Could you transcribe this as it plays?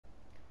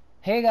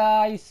Hey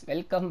guys,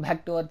 welcome back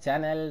to our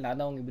channel. நான்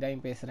தான் உங்க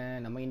இப்ராஹிம் பேசுறேன்.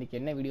 நம்ம இன்னைக்கு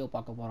என்ன வீடியோ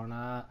பார்க்க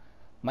போறோம்னா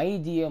மை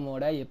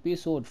ஜிஎம்மோட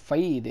எபிசோட்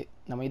 5 இது.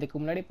 நம்ம இதுக்கு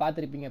முன்னாடி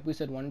பார்த்துருப்பீங்க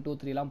எபிசோட் 1 2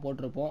 3 எல்லாம்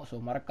போட்டிருப்போம். ஸோ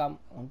மறக்காம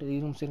 1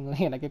 2 நிமிஷம் இருங்க,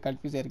 எனக்கே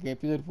கன்ஃபியூஸ் இருக்கு.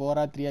 எபிசோட்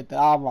 4 3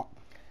 ஆமாம்,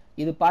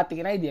 இது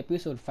பார்த்தீங்கன்னா இது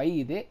எபிசோட் 5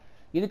 இது.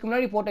 இதுக்கு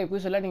முன்னாடி போட்ட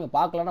எபிசோடில் நீங்கள்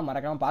பார்க்கலாம்னா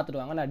மறக்காமல்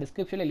பார்த்துட்டு வாங்க. நான்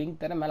டிஸ்கிரிப்ஷனில்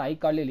லிங்க் தரேன், மேலே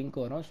ஐகார்ட்லேயே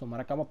லிங்க் வரும். ஸோ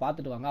மறக்காமல்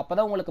பார்த்துட்டு வாங்க. அப்போ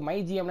தான் உங்களுக்கு மை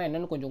ஜிஎம்னா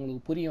என்னென்னு கொஞ்சம்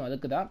உங்களுக்கு புரியும்.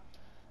 அதுக்கு தான்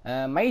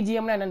மை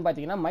ஜிஎம்னா என்னென்னு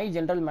பார்த்தீங்கன்னா மை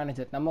ஜென்ரல்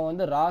மேனேஜர். நம்ம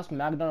வந்து ராஸ்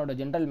மேக்டனோட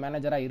ஜென்ரல்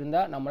மேனேஜராக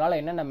இருந்தால் நம்மளால்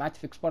என்னென்ன மேட்ச்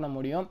ஃபிக்ஸ் பண்ண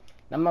முடியும்,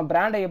 நம்ம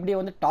பிராண்டை எப்படி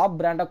வந்து டாப்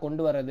பிராண்டாக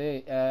கொண்டு வரது,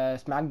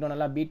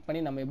 ஸ்மாக்டவுனெல்லாம் பீட் பண்ணி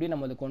நம்ம எப்படி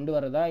நம்ம அதை கொண்டு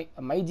வரதா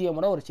மை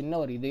ஜிஎம்மோட ஒரு சின்ன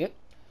ஒரு இது.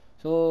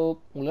 ஸோ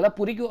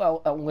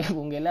உங்களெல்லாம்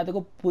உங்கள்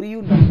எல்லாத்துக்கும்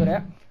புரியும்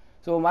நம்புகிறேன்.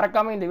 ஸோ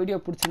மறக்காமல் இந்த வீடியோ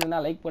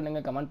பிடிச்சிருந்தா லைக்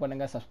பண்ணுங்கள், கமெண்ட்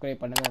பண்ணுங்கள்,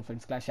 சப்ஸ்கிரைப் பண்ணுங்கள், உங்கள்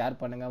ஃப்ரெண்ட்ஸ்க்கெலாம்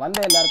ஷேர் பண்ணுங்கள்.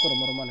 வந்த எல்லாருக்கும்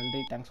ரொம்ப ரொம்ப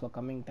நன்றி. Thanks for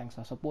coming, thanks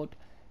for support.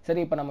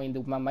 சரி, இப்போ நம்ம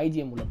இந்த மை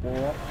ஜிஎம் உள்ள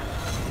போவோம்.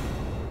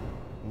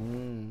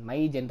 மை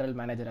ஜென்ரல்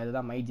மேனேஜர்,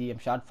 அதுதான் மை ஜிஎம்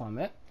ஷார்ட்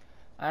ஃபார்மு.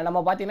 நம்ம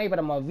பார்த்தீங்கன்னா இப்போ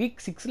நம்ம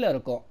வீக் 6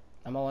 இருக்கோம்.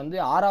 நம்ம வந்து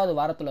 6வது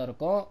வாரத்தில்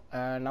இருக்கோம்.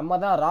 நம்ம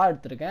தான் ரா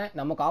எடுத்திருக்கேன்.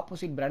 நமக்கு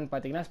ஆப்போசிட் பிராண்ட்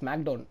பார்த்தீங்கன்னா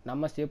ஸ்மாக்டவுன்.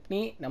 நம்ம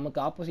ஸ்டெப்னி, நமக்கு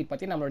ஆப்போசிட்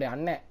பார்த்தீங்கன்னா நம்மளுடைய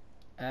அண்ணன்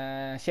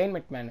ஷேன்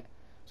மெக்மேன்.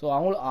 ஸோ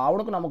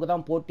அவனுக்கும் நமக்கு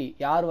தான் போட்டி,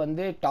 யார்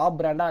வந்து டாப்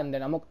பிராண்டாக. இந்த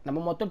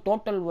நம்ம மொத்தம்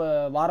டோட்டல்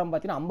வாரம்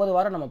பார்த்தீங்கன்னா 50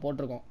 வாரம் நம்ம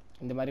போட்டிருக்கோம்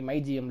இந்த மாதிரி மை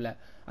ஜிஎம்மில்.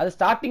 அது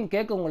ஸ்டார்டிங்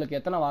கேட்கும் உங்களுக்கு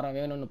எத்தனை வாரம்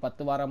வேணும்னு,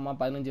 10 வாரமா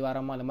 15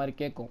 வாரமா அந்த மாதிரி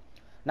கேட்கும்.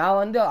 நான்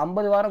வந்து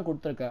 50 வாரம்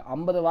கொடுத்துருக்கேன்.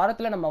 50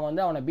 வாரத்தில் நம்ம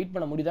வந்து அவனை பீட்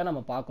பண்ண முடியுதா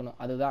நம்ம பார்க்கணும்.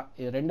 அதுதான்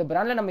இது. 2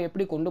 பிராண்டில் நம்ம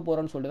எப்படி கொண்டு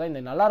போகிறோன்னு சொல்லிட்டு தான்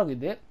இந்த நல்லாயிருக்கும்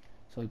இது.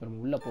 ஸோ இப்போ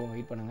நம்ம உள்ளே போவோம்,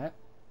 வெயிட் பண்ணுங்கள்.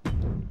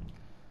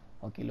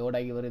 ஓகே, லோட்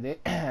ஆகி வருது.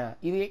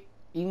 இது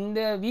இந்த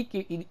வீக்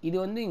இது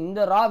வந்து இந்த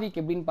ரா வீக்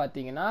எப்படின்னு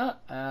பார்த்தீங்கன்னா,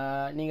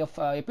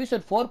 நீங்கள்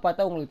எபிசோட் 4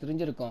 பார்த்தா உங்களுக்கு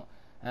தெரிஞ்சிருக்கும்.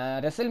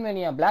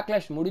 ரெசல்மேனியா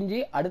பிளாக்லாஷ் முடிஞ்சு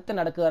அடுத்து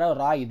நடக்கிற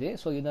ரா இது.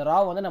 ஸோ இந்த ரா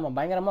வந்து நம்ம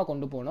பயங்கரமாக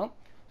கொண்டு போகணும்.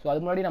 ஸோ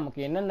அது முன்னாடி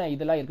நமக்கு என்னென்ன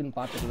இதெல்லாம் இருக்குதுன்னு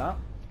பார்த்துக்கலாம்.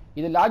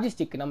 இது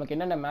லாஜிஸ்டிக், நமக்கு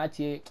என்னென்ன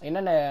மேட்ச்சு,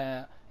 என்னென்ன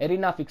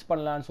எரினா ஃபிக்ஸ்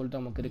பண்ணலான்னு சொல்லிட்டு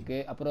நமக்கு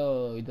இருக்குது. அப்புறம்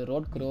இது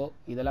ரோட் க்ரோ,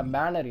 இதெல்லாம்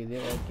பேனர் இது.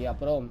 ஓகே,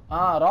 அப்புறம்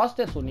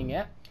ராஸ்டர் சொன்னீங்க.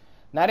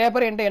 நிறைய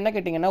பேர் என்கிட்ட என்ன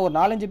கேட்டிங்கன்னா, ஒரு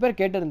 4-5 பேர்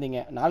கேட்டிருந்தீங்க.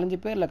 4-5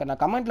 பேர் இல்லை,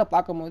 நான் கமெண்ட்டில்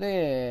பார்க்கும்போது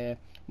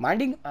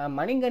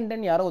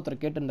மணிகண்டன் யாரோ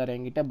ஒருத்தர் கேட்டிருந்தார்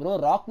என்கிட்ட, bro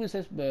rock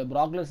versus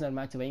Brock Lesnar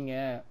match வைங்க,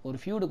 ஒரு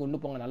ஃபியூடு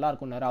கொண்டு போங்க, நல்லா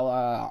இருக்கும்னாரு.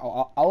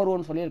 அவர்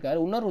ஒன்று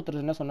சொல்லியிருக்காரு. இன்னொரு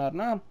ஒருத்தர் என்ன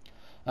சொன்னார்னா,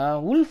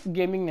 உல்ஃப்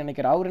கேமிங்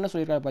நினைக்கிறேன், அவர் என்ன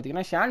சொல்லியிருக்காரு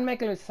பார்த்தீங்கன்னா, ஷான்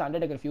மைக்கேல் விசஸ்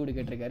அண்டர்டேக்கர் ஃபியூடு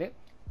கேட்டிருக்காரு.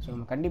 ஸோ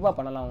நம்ம கண்டிப்பாக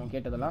பண்ணலாம் அவங்க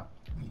கேட்டதெல்லாம்.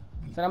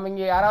 ஸோ நம்ம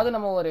இங்கே யாராவது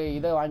நம்ம ஒரு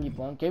இதை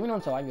வாங்கிப்போம், கெவின்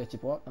ஓன்ஸை வாங்கி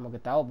வச்சுப்போம், நமக்கு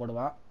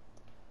தேவைப்படுவான்.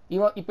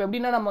 இப்போ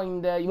எப்படின்னா நம்ம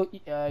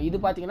இது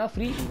பார்த்தீங்கன்னா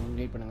ஃப்ரீ,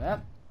 வெயிட்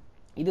பண்ணுங்கள்,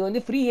 இது வந்து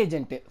ஃப்ரீ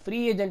ஏஜென்ட்டு. ஃப்ரீ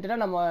ஏஜென்ட்னா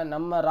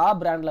நம்ம ரா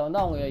பிராண்டில்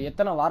வந்து அவங்க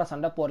எத்தனை வாரம்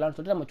சண்டை போடலான்னு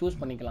சொல்லிட்டு நம்ம சூஸ்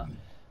பண்ணிக்கலாம்.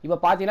 இப்போ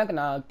பார்த்தீங்கன்னா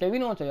நான்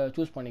கெவின் ஓன்ஸை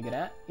சூஸ்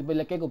பண்ணிக்கிறேன். இப்போ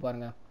இதில் கேட்க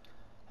பாருங்கள்,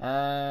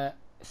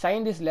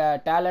 சயின்டிஸ்டில்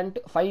டேலண்ட்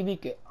 5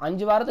 வீக்,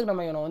 5 வாரத்துக்கு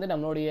நம்ம இவனை வந்து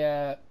நம்மளுடைய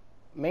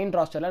மெயின்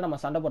ராஸ்டரில் நம்ம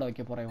சண்டை போட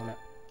வைக்க போகிறோம்.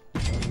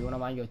 இவனை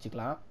வாங்கி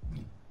வச்சுக்கலாம்.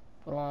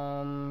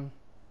 அப்புறம்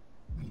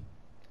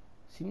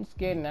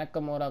சின்ஸ்கே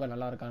நேக்கமோராக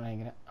நல்லா இருக்கான்னு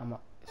நினைக்கிறேன்.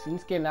 ஆமாம்,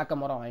 சின்ஸ்கே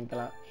நேக்கமோரா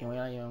வாங்கிக்கலாம்.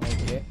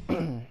 இவங்களுக்கு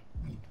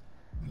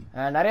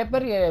நிறைய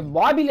பேர்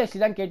பாபி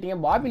லெஸ்லி தான் கேட்டீங்க.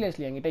 பாபி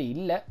லெஸ்லி என்கிட்ட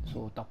இல்லை.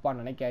 ஸோ தப்பாக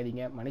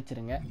நினைக்காதீங்க,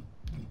 மன்னிச்சிருங்க.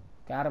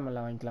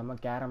 கேரமெல்லாம் வாங்கிக்கலாமா?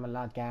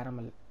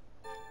 கேரமல்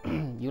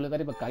இவ்வளோ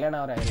பேர் இப்போ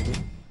கல்யாணம் வர ஆயிடுது.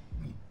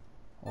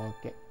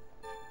 ஓகே,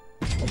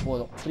 இப்போ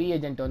போதும். ஃப்ரீ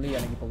ஏஜென்ட் வந்து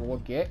எனக்கு இப்போ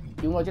ஓகே.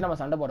 இவங்க வச்சு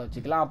நம்ம சண்டை போட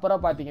வச்சுக்கலாம்.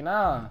 அப்புறம் பார்த்தீங்கன்னா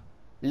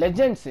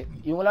லெஜெண்ட்ஸ்,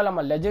 இவங்களாம்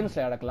நம்ம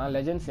லெஜெண்ட்ஸில் இறக்கலாம்.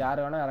 லெஜெண்ட்ஸ் யார்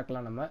வேணால்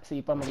இறக்கலாம் நம்ம. சரி,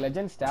 இப்போ நமக்கு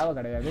லெஜெண்ட்ஸ் தேவை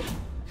கிடையாது.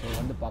 ஸோ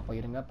வந்து பார்ப்போம்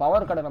இருங்க.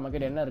 பவர் கார்டு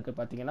நம்மக்கிட்ட என்ன இருக்குது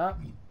பார்த்தீங்கன்னா,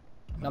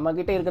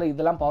 நம்மக்கிட்ட இருக்கிற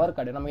இதெல்லாம் பவர்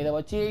கார்டு. நம்ம இதை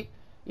வச்சு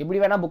எப்படி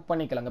வேணால் புக்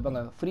பண்ணிக்கலாங்க.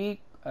 இப்போ free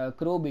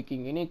crew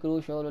booking, any crew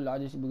show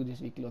logistic book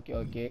this வீக்கில்.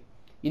 ஓகே,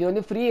 இது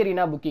வந்து ஃப்ரீ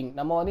எரினா புக்கிங்.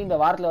 நம்ம வந்து இந்த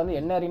வாரத்தில் வந்து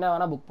என்ன எரினா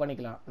வேணால் புக்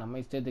பண்ணிக்கலாம் நம்ம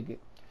இஷ்டத்துக்கு.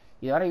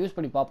 இதை வேணால் யூஸ்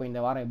பண்ணி பார்ப்போம்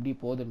இந்த வாரம் எப்படி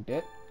போகுதுன்ட்டு.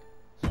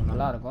 ஸோ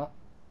நல்லாயிருக்கும்.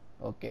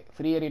 ஓகே,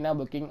 ஃப்ரீ எரினா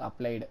புக்கிங்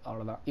அப்ளைடு,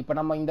 அவ்வளோதான். இப்போ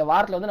நம்ம இந்த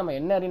வாரத்தில் வந்து நம்ம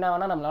என்ன எரினா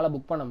வேணால் நம்மளால்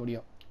புக் பண்ண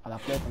முடியும், அதை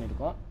அப்ளை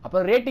பண்ணியிருக்கோம்.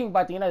 அப்புறம் ரேட்டிங்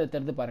பார்த்தீங்கன்னா இது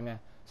தெரிஞ்சு பாருங்கள்.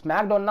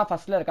 ஸ்மாக்டவுன் தான்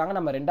ஃபஸ்ட்டில் இருக்காங்க,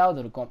 நம்ம 2வது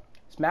இருக்கோம்.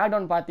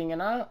 ஸ்மாக்டவுன்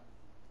பார்த்தீங்கன்னா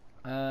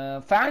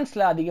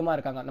ஃபேன்ஸில் அதிகமாக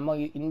இருக்காங்க. நம்ம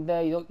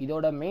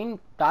இதோட மெயின்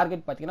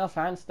டார்கெட் பார்த்தீங்கன்னா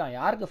ஃபேன்ஸ் தான்.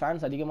 யாருக்கு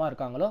ஃபேன்ஸ் அதிகமாக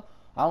இருக்காங்களோ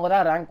அவங்க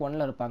தான் ரேங்க்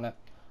 1ல் இருப்பாங்க.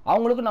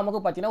 அவங்களுக்கு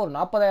நமக்கு பார்த்தீங்கன்னா ஒரு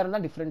 40,000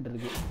 தான் டிஃப்ரெண்ட்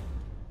இருக்குது.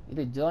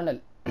 இது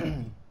ஜேர்னல்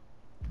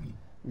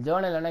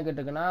என்ன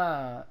கேட்டிருக்குன்னா,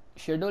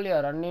 schedule you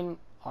running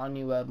on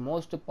your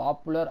most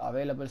popular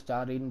available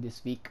star in this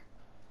week.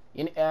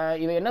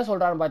 இவன் என்ன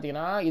சொல்கிறான்னு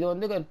பார்த்தீங்கன்னா, இது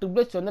வந்து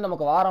ட்ரிபிள்ஸ் வந்து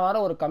நமக்கு வாரம்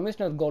வாரம் ஒரு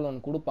கமிஷனர் கோல்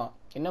ஒன்று கொடுப்பான்.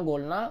 என்ன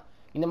கோல்னா,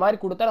 இந்த மாதிரி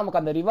கொடுத்தா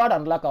நமக்கு அந்த ரிவார்டு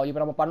அன்லாக் ஆகும்.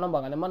 இப்போ நம்ம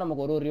பண்ணோம்பாங்க, அந்த மாதிரி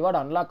நமக்கு ஒரு ரிவார்டு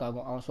அன்லாக்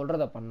ஆகும் அவன்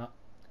சொல்கிறத பண்ணால்.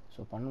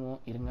 ஸோ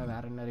பண்ணுவோம் இருங்க.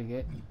 வேறு என்ன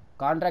இருக்குது?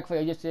 Contract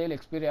for ages sale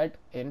expiry at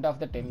end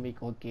of the 10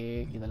 week. Okay,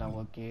 இதெல்லாம்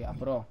ஓகே.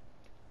 அப்புறம்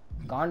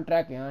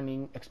கான்ட்ராக்ட்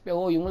ஏர்னிங்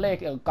இவங்களே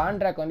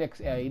கான்ட்ராக்ட் வந்து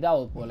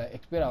இதாக போல்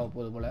எக்ஸ்பயர் ஆக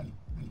போகுது போல்.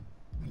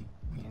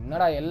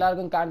 என்னடா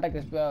எல்லாருக்கும் கான்ட்ராக்ட்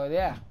எக்ஸ்பயர்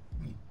ஆகுது?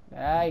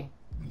 டேய்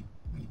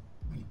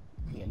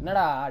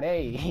என்னடா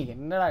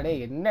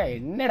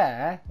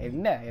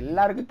என்ன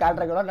எல்லாருக்கும்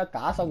கான்ட்ராக்ட்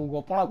காசை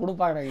ஒப்பனா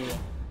கொடுப்பாங்க.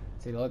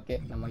 சரி, ஓகே.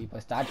 நம்ம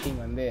இப்போ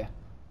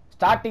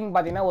ஸ்டார்டிங்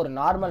பார்த்தீங்கன்னா ஒரு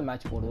நார்மல்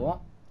மேட்ச் போடுவோம்.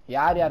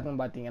 யார்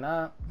யாருக்குன்னு பார்த்தீங்கன்னா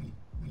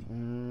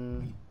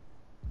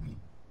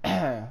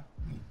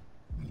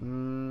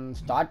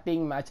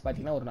ஸ்டார்டிங் மேட்ச்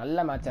பார்த்தீங்கன்னா ஒரு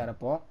நல்ல மேட்சாக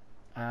இருப்போம்.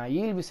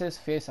 ஈல் விசஸ்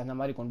ஃபேஸ் அந்த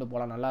மாதிரி கொண்டு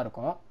போகலாம்,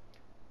 நல்லாயிருக்கும்.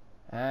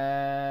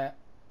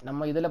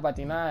 நம்ம இதில்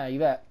பார்த்தீங்கன்னா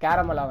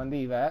கேரமலா வந்து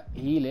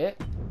ஹீலு,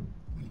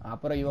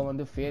 அப்புறம் இவன்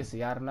வந்து ஃபேஸ்.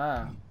 யாருன்னா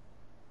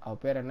அவ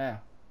பேர் என்ன,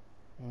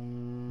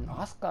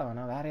 ஆஸ்கா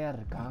வேணா, வேற யார்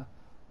இருக்கா?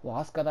 ஓ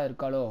ஆஸ்கா தான்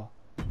இருக்காளோ,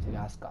 சரி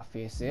ஆஸ்கா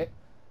ஃபேஸு.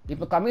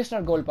 இப்போ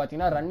கமிஷனர் கோல்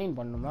பார்த்தீங்கன்னா ரன்னிங்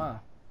பண்ணுமா,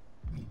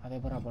 அதே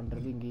போல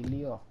பண்ணுறது இங்கே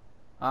இல்லையோ.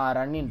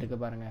 ரன்னிங் இருக்கு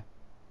பாருங்க.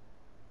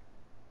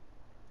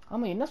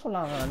 ஆமாம் என்ன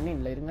சொல்லாங்க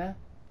ரன்னிங்கில் இருங்க.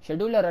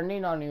 ஷெடியூலில்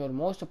running on your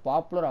most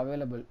popular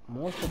available.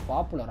 Most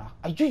பாப்புலரா?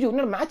 ஐயோ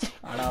இன்னொரு மேட்ச்,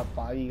 அடா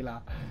பாவிங்களா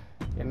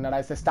என்னடா.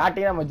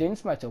 ஸ்டார்டிங்காக நம்ம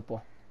ஜென்ஸ் மேட்ச்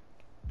வைப்போம்.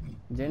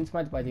 ஜென்ஸ்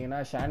மேட்ச் பார்த்தீங்கன்னா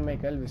ஷான்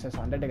மைக்கேல் விசஸ்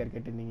அண்டர்டேக்கர்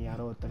கேட்டிருந்தீங்க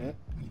யாரோ ஒருத்தர்.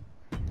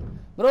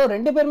 ப்ரோ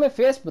 2 பேருமே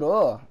ஃபேஸ் ப்ரோ,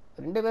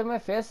 2 பேருமே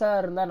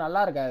ஃபேஸாக இருந்தால்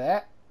நல்லா இருக்காது.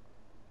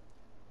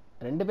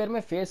 2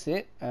 பேருமே ஃபேஸு.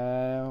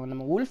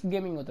 நம்ம உல்ஃப்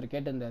கேமிங் ஒருத்தர்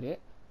கேட்டிருந்தாரு.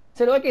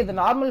 சரி ஓகே, இது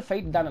நார்மல்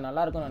ஃபைட் தானே,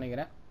 நல்லா இருக்கும்னு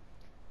நினைக்கிறேன்.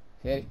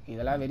 சரி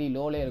இதெல்லாம் வெரி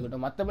லோலே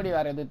இருக்கட்டும், மற்றபடி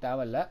வேறு எதுவும்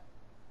தேவையில்ல.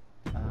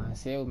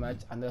 சேவ்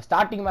மேட்ச், அந்த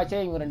ஸ்டார்டிங் மேட்சே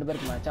இவங்க 2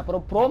 பேருக்கு மேட்ச்.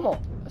 அப்புறம் ப்ரோமோ,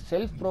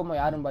 செல்ஃப் ப்ரோமோ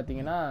யாருன்னு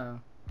பார்த்தீங்கன்னா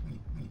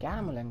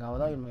கேரமல் எங்கே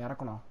அவள் தான் இவங்க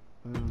இறக்கணும்.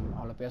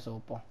 அவளை பேச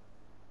வைப்போம்.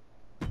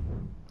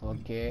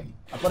 ஓகே,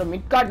 அப்புறம்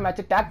mid card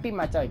match tag team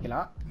மேட்சாக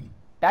வைக்கலாம்.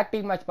 டேக்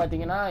டீம் மேட்ச்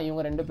பார்த்தீங்கன்னா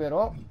இவங்க 2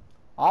 பேரும்.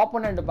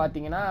 ஆப்போனண்ட்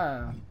பார்த்தீங்கன்னா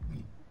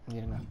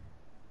இருங்க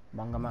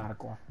பங்கமாக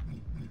இறக்குவோம்.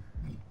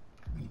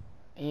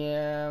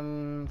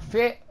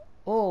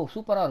 ஓ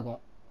சூப்பராக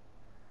இருக்கும்.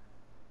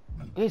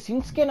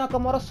 சிங்ஸ்கே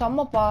நாக்கமாரா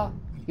செம்மப்பா.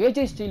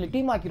 ஏஜே ஸ்டைல்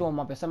டீம்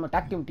ஆக்கிடுவோம்மா பேசாம,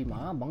 டேக் டீம் டீமா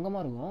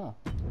பங்கமாக இருக்கும்,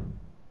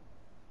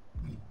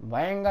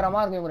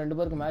 பயங்கரமாக இருக்கும் இவங்க 2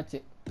 பேருக்கு மேட்ச்சு.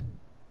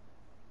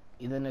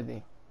 இது என்னது,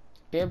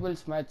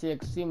 tables match,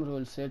 extreme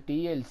rules,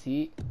 DLC,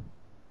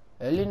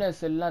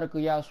 எலினஸ் எல்லாம்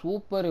இருக்குயா,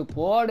 சூப்பர்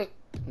போடு.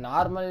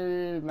 Normal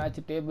match,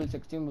 tables,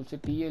 extreme rules,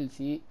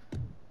 DLC.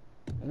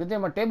 இது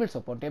நம்ம டேபிள்ஸ்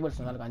வைப்போம். டேபிள்ஸ்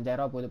நல்லா இருக்கும், 5000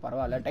 ரூபா போகுது,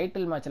 பரவாயில்ல.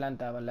 டைட்டில்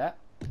மேட்ச்லாம் தேவையில்ல,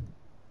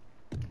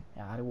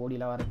 யாரும்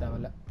ஓடிலாம் வர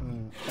தேவையில்ல.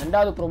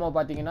 2வது ப்ரோமோ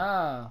பார்த்தீங்கன்னா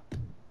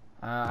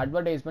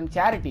அட்வர்டைஸ்மெண்ட்,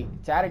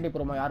 சேரிட்டி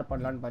ப்ரோமோ யார்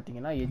பண்ணலான்னு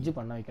பார்த்தீங்கன்னா எஜ்ஜு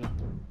பண்ண வைக்கலாம்.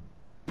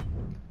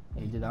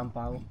 எஜ்ஜு தான்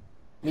பாவம்.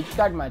 மிட்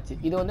கார்ட் மேட்ச்,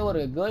 இது வந்து ஒரு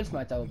கேர்ள்ஸ்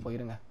மேட்சாக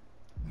போயிருங்க.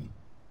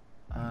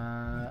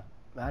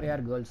 வேறு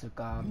யார் கேர்ள்ஸ்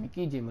இருக்கா,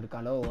 மிக்கி ஜேம்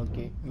இருக்காளோ,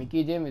 ஓகே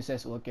மிக்கி ஜேம்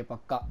விசஸ் ஓகே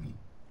பக்கா.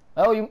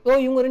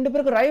 இவங்க 2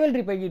 பேருக்கு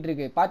ரைவல்ரி போய்கிட்டு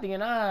இருக்கு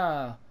பார்த்தீங்கன்னா,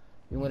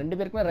 இவங்க 2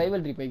 பேருக்குமே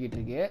ரைவல்ரி போய்கிட்டு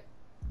இருக்கு.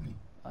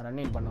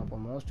 ரன்னிங் பண்ண இப்போ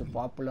மோஸ்ட்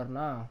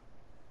பாப்புலர்னா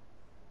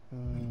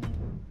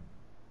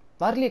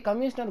வரலையே,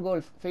 கமிஷனர்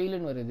கோல்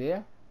ஃபெயிலுன்னு வருது.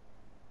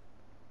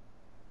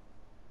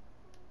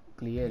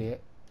 கிளியரு,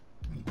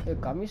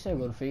 கமிஷனர்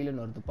கோல்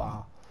ஃபெயிலுன்னு வருதுப்பா.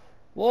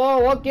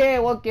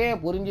 ஓகே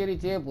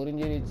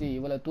புரிஞ்சிருச்சு.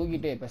 இவளை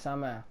தூக்கிட்டே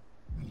பேசாம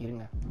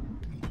இருங்க.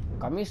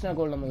 கமிஷனர்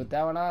கோல் நமக்கு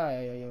தேவைன்னா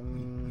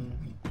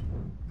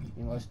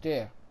இவங்க ஃபஸ்ட்டு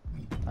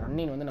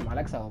ரன்னிங் வந்து நம்ம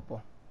அலெக்ஸா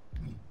வைப்போம்.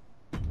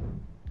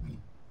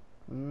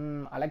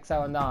 அலெக்ஸா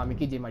வந்து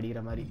மிக்கி ஜேம்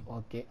அடிக்கிற மாதிரி.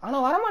 ஓகே,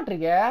 ஆனால்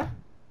வரமாட்டிருக்கே.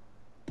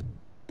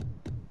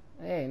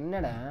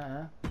 என்னடா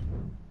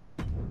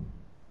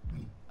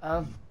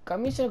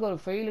கமிஷனுக்கு ஒரு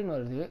ஃபெயிலுன்னு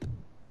வருது.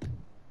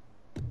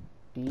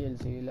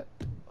 டிஎல்சியில்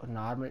ஒரு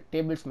நார்மல்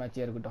டேபிள்ஸ்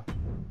மேட்சே இருக்கட்டும்.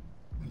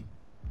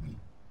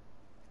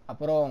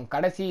 அப்புறம்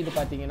கடைசி இது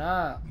பார்த்தீங்கன்னா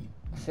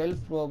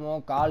செல்ஃப் ப்ரோமோ,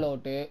 கால்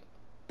அவுட்டு,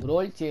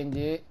 ரோல்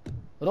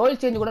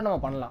சேஞ்சு கூட நம்ம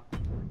பண்ணலாம்.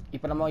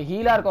 இப்போ நம்ம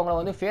ஹீலாக இருக்கவங்கள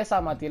வந்து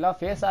ஃபேஸாக மாற்றிடலாம்,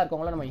 ஃபேஸாக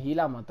இருக்கவங்கள நம்ம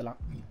ஹீலாக மாற்றலாம்.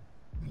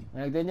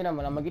 எனக்கு தெரிஞ்சு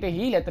நம்மக்கிட்ட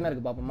ஹீல் எத்தனை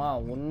இருக்குது பார்ப்போமா.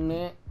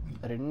 1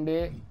 2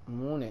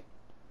 3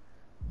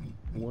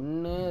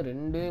 1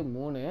 2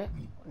 3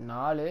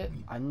 4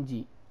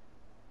 5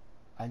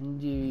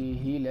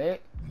 ஹீலு.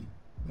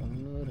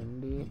 1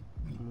 2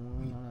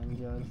 3 4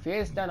 5 6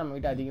 ஃபேஸ் தான்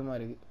நம்மக்கிட்ட அதிகமாக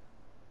இருக்குது.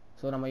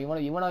 ஸோ நம்ம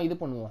இவனை இது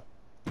பண்ணுவோம்,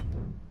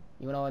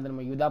 இவனை வந்து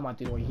நம்ம இதாக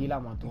மாற்றிடுவோம்,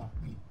 ஹீலாக மாற்றுவோம்.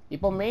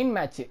 இப்போ மெயின்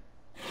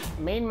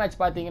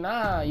மேட்ச் பார்த்தீங்கன்னா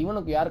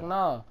இவனுக்கு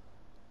யாருக்குன்னா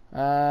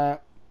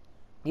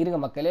இருங்க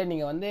மக்களே,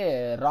 நீங்கள் வந்து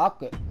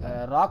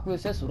ராக்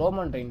விசஸ்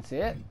ரோமன்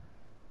ரெயின்ஸு.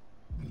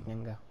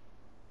 எங்க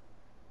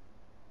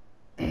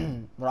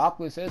ராக்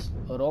விசஸ்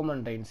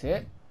ரோமன் ரெயின்ஸு.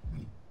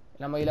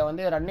 நம்ம இதில்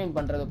வந்து ரன்னிங்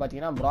பண்ணுறது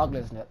பார்த்தீங்கன்னா ப்ராக்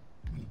லெஸ்னர்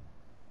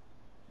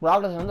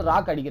வந்து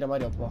ராக் அடிக்கிற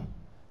மாதிரி வைப்போம்.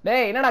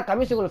 டேய் என்னடா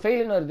கமிஷனுக்கு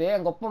ஃபெயிலுன்னு வருது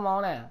எங்கள்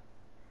ஒப்பமாவனே,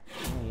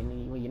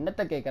 இவன்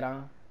என்னத்தை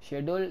கேட்குறான்.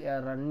 Schedule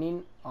running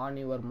on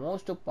your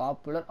most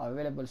popular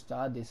available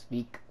star this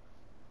week.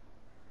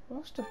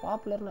 Most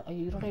பாப்புலர்னு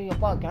இதோட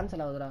எப்பா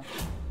கேன்சல் ஆகுதுடா.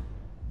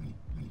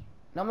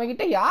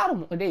 நம்மக்கிட்ட யார்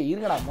டே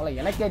இருங்கடா முதல்ல,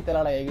 எனக்கே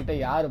தெரியலடா என்கிட்ட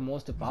யார்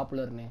மோஸ்ட்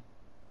பாப்புலர்னு.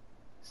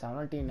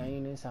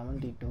 79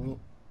 72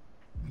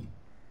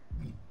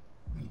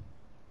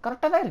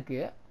 கரெக்டாக தான் இருக்கு.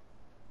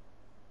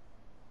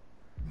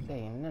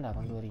 என்னடா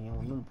கொண்டு வரீங்க,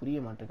 ஒன்றும் புரிய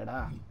மாட்டேங்கடா.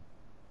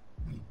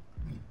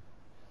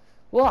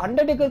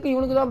 அண்டர்டேக்கருக்கு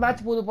இவனுக்கு தான்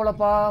மேட்ச் போகுது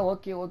போலப்பா.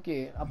 ஓகே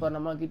அப்போ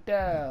நம்ம கிட்ட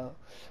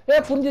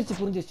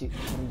புரிஞ்சிருச்சு.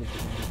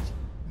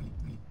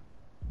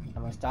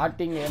 நம்ம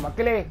ஸ்டார்டிங்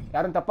மக்களே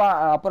யாரும் தப்பா,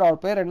 அப்புறம்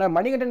அவர் பேர் என்ன,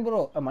 மணிகண்டன்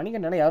ப்ரோ,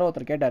 மணிகண்டன் யாரோ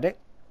ஒருத்தர் கேட்டாரு.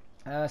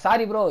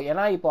 சாரி ப்ரோ,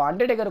 ஏன்னா இப்போ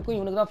அண்டர்டேக்கருக்கும்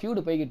இவனுக்கு தான்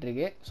ஃபியூடு போய்கிட்டு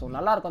இருக்கு. ஸோ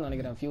நல்லா இருக்கும்னு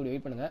நினைக்கிறேன் ஃபியூடு.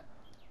 வெயிட் பண்ணுங்க,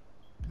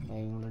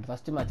 இவங்களோட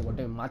ஃபர்ஸ்ட் மேட்ச்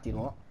மட்டும்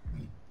மாற்றிடுவோம்.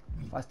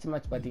 ஃபர்ஸ்ட்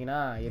மேட்ச் பார்த்தீங்கன்னா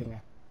இருங்க,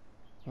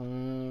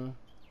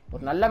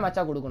 ஒரு நல்ல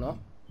மேட்சாக கொடுக்கணும்.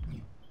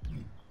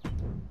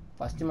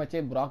 ஃபர்ஸ்ட்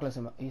மேட்சே ப்ராக்லஸ்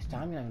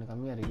ஸ்டாமினா எனக்கு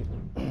கம்மியாக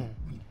இருக்கு.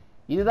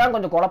 இதுதான்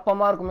கொஞ்சம்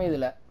குழப்பமாக இருக்குமே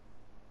இதில்.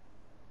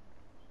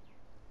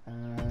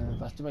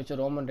 ஃபர்ஸ்ட் மேட்ச்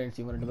ரோமன் ரெயின்ஸ்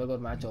இவங்க 2 பேருக்கு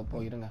ஒரு மேட்ச்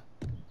வைப்போம். இருங்க,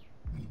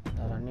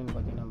 ரன்னிங்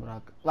பார்த்தீங்கன்னா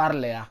ப்ராக்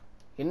வரலையா?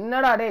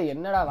 என்னடா டே,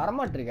 என்னடா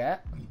வரமாட்டிருக்க?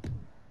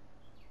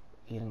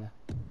 இருங்க,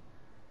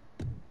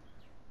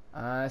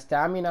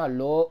 ஸ்டாமினா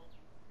லோ,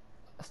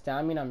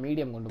 ஸ்டாமினா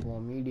மீடியம் கொண்டு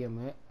போவோம்.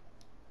 மீடியமு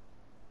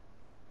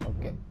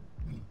ஓகே,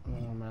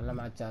 நல்ல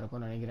மேட்சாக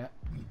இருக்கும்னு நினைக்கிறேன்.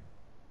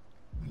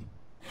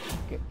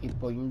 ஓகே,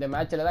 இப்போ இந்த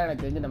மேட்ச்சில் தான்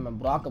எனக்கு தெரிஞ்சு நம்ம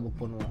ப்ராக்கை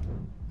புக் பண்ணுவோம்.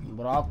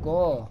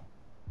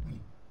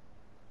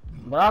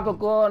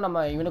 ப்ராக்குக்கோ நம்ம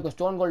இவனுக்கு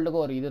ஸ்டோன்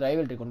கோல்டுக்கும் ஒரு இது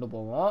ரைவல்ரி கொண்டு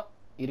போவோம்.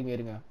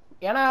 இருங்க,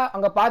 ஏன்னா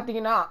அங்கே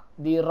பார்த்தீங்கன்னா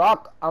தி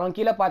ராக் அவன்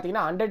கீழே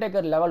பார்த்தீங்கன்னா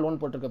அண்டர்டேக்கர் லெவல் 1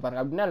 போட்டிருக்கு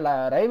பாருங்க. அப்படின்னா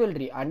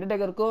ரைவல்ரி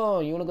அண்டர்டேக்கருக்கும்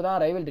இவனுக்கு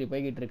தான் ரைவல்ரி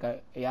போய்கிட்டு இருக்கா.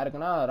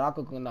 யாருக்குன்னா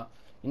ராக்குக்கும் தான்.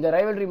 இந்த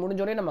ரைவல்ரி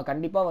முடிஞ்சோடனே நம்ம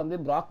கண்டிப்பாக வந்து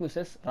ப்ராக்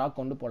விசஸ் ராக்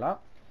கொண்டு போகலாம்.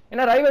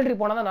 ஏன்னா ரைவல்ரி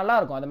போனால் தான்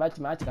நல்லாயிருக்கும், அந்த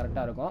மேட்ச்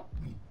கரெக்டாக இருக்கும்.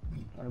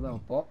 அதுதான்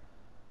வைப்போம்.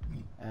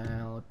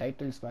 ஒரு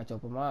டைட்டில்ஸ் மேட்ச்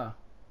வைப்போமா?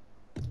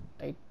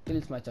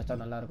 டைட்டில்ஸ் மேட்ச் வச்சா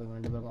நல்லாயிருக்கும்.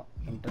 இவங்க 2 பேருக்கும்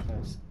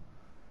இன்டர்ஃபரன்ஸ்.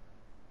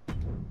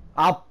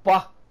 அப்பா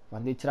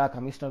வந்துச்சுரா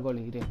கமிஷனர் கோல்.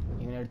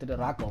 இவனை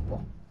எடுத்துகிட்டு ராக்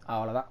வைப்போம்,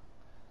 அவ்வளோதான்.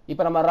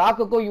 இப்போ நம்ம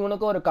ராக்குக்கும்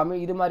இவனுக்கும் ஒரு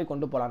இது மாதிரி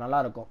கொண்டு போகலாம்,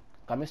 நல்லாயிருக்கும்.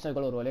 கமிஷனர்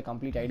கோல் ஒரு வழியாக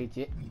கம்ப்ளீட்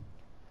ஆகிடுச்சு.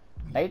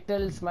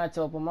 Titles match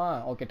வைப்போமா?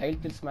 Okay,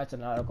 titles match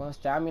நல்லாயிருக்கும்.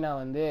 ஸ்டாமினா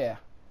வந்து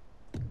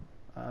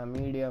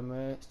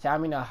மீடியமு,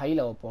 ஸ்டாமினா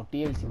ஹையில் வைப்போம்.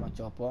 டிஎல்சி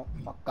மேட்ச் வைப்போம்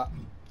பக்கா.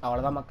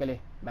 அவ்வளோதான் மக்களே,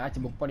 மேட்ச்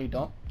புக்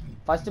பண்ணிட்டோம்.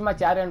 ஃபர்ஸ்ட்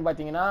மேட்ச் யாருன்னு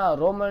பார்த்தீங்கன்னா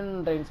Roman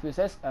Reigns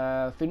versus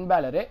fin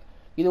baler.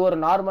 இது ஒரு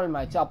நார்மல்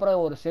மேட்ச்.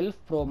 அப்புறம் ஒரு செல்ஃப்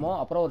ப்ரோமோ,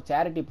 அப்புறம் ஒரு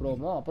சேரிட்டி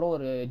ப்ரோமோ, அப்புறம்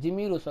ஒரு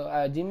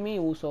ஜிம்மி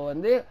ஊசோ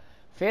வந்து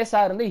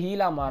ஃபேஸாக இருந்து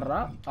ஹீலாக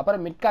மாறுறான்.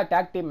 அப்புறம் மிட்கார்ட்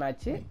டேக் டீம்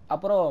மேட்ச்சு,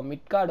 அப்புறம்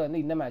மிட்கார்டு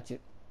வந்து இந்த மேட்ச்சு.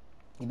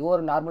 இது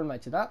ஒரு நார்மல்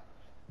மேட்ச் தான்.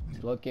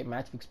 சரி ஓகே,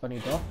 மேட்ச் ஃபிக்ஸ்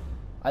பண்ணிட்டோம்.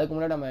 அதுக்கு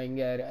முன்னாடி நம்ம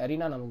இங்கே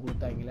அரீனா நமக்கு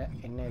கொடுத்தாங்களே,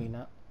 என்ன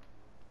அரீனா?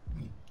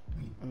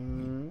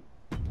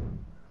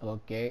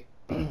 ஓகே,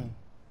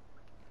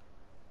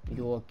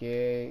 இது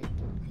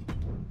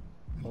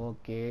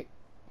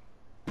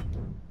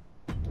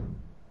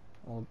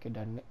ஓகே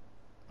டன்னு.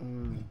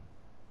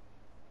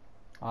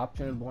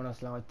 ஆப்ஷனல்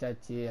போனஸ்லாம்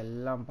வச்சாச்சு,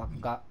 எல்லாம்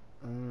பக்கா.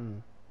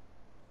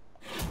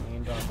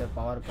 Main roster,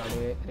 power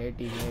card,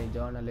 rating,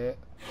 ஜேர்னலு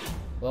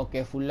okay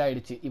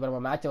ஃபுல்லாகிடுச்சு. இப்போ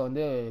நம்ம மேட்சை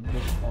வந்து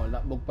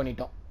புக்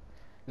பண்ணிட்டோம்.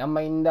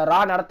 நம்ம இந்த ரா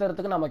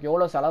நடத்துறதுக்கு நமக்கு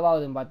எவ்வளோ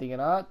செலவாகுதுன்னு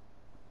பார்த்தீங்கன்னா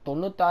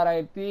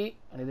 96,000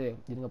 இது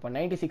இதுங்க இப்போ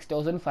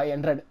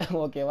 96,500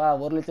 ஓகேவா?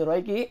 1 லட்சம்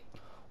ரூபாய்க்கு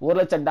 $1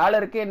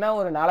 லட்சம் என்ன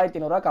ஒரு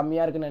 4,500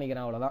 கம்மியாக இருக்குன்னு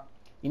நினைக்கிறேன். அவ்வளோதான்.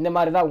 இந்த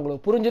மாதிரி தான்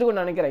உங்களுக்கு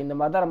புரிஞ்சிருக்குன்னு நினைக்கிறேன். இந்த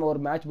மாதிரி தான் நம்ம ஒரு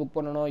மேட்ச் புக்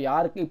பண்ணணும்.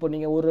 யாருக்கு இப்போ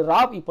நீங்கள் ஒரு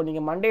இப்போ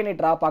நீங்கள் மண்டே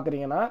நைட் ரா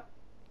பார்க்குறீங்கன்னா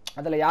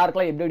அதில்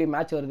யாருக்கெல்லாம் எப்படி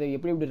மேட்ச் வருது,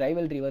 எப்படி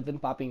ரைவல்ரி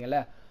வருதுன்னு பார்ப்பீங்கல்ல,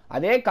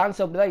 அதே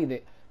கான்செப்ட் தான் இது.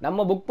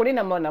 நம்ம புக் பண்ணி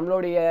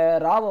நம்மளுடைய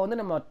ராவை வந்து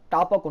நம்ம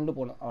டாப்பாக கொண்டு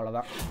போகணும்,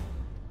 அவ்வளோதான்.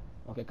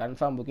 ஓகே,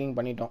 கன்ஃபார்ம் புக்கிங்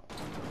பண்ணிட்டோம்,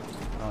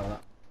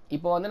 அவ்வளோதான்.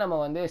 இப்போ வந்து நம்ம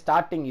வந்து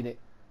ஸ்டார்டிங்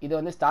இது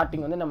வந்து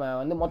ஸ்டார்டிங் வந்து நம்ம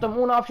வந்து மொத்தம்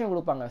 3 ஆப்ஷன்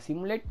கொடுப்பாங்க.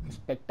 Simulate,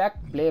 ஸ்பெக்டாக்,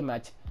 play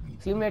match.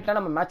 சிமுலேட்லாம்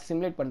நம்ம மேட்ச்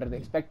சிமுலேட் பண்ணுறது,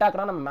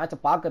 ஸ்பெக்டாக்லாம் நம்ம மேட்சை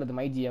பார்க்குறது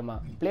மைஜிஎம்மா,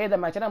 ப்ளே த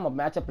மேட்சை நம்ம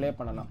மேட்சை ப்ளே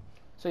பண்ணலாம்.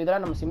 ஸோ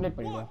இதெல்லாம் நம்ம சிமுலேட்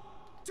பண்ணிடுவோம்.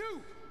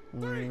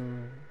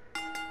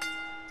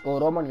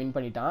 ரோமன் வின்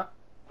பண்ணிட்டான்.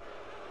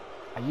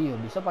 ஐயோ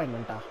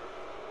டிசப்பாயின்மெண்ட்டா?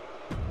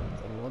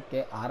 சரி ஓகே,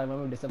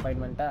 ஆரம்பமே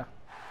டிசப்பாயின்மெண்ட்டா?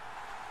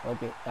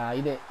 ஓகே,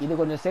 இது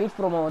கொஞ்சம் செல்ஃப்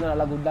ப்ரோமோ வந்து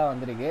நல்லா குட்டாக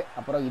வந்திருக்கு.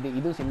 அப்புறம்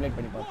இதுவும் சிமுலேட்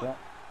பண்ணி பார்ப்போம்.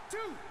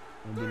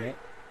 எப்படின்னு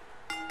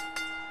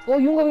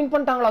இவங்க வின்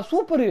பண்ணிட்டாங்களா?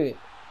 சூப்பரு,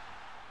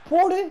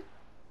 போடு,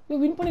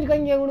 இவங்க வின்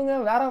பண்ணியிருக்காங்க இவனுங்க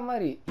வேற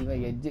மாதிரி.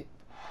 இவன் எட்ஜு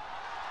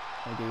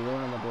ஓகே,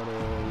 இதுவும் நமக்கு ஒரு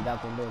இதாக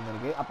கொண்டு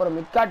வந்திருக்கு. அப்புறம்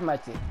மிட்கார்ட்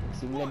மேட்ச்சு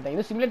சிமுலேட் தான்.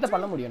 இது சிமுலேட் தான்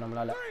பண்ண முடியும்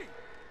நம்மளால.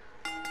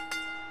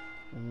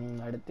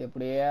 அடுத்து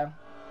எப்படியே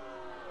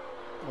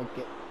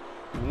ஓகே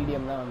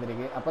மீடியம் தான்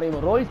வந்திருக்கு. அப்புறம்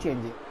இவன் ரோல்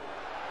சேஞ்சு,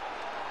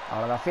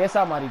 அவ்வளோதான்,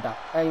 ஃபேஸாக மாறிட்டான்.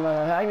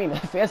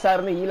 இவன் ஃபேஸாக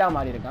இருந்து ஈலாக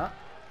மாறி இருக்கான்.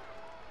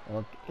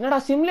 ஓகே, என்னடா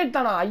சிமுலேட்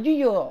தானா?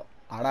 ஐயோ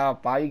அடா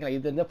பாவிங்களா,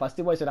 இது வந்து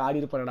ஃபர்ஸ்ட் பாய்ஸ்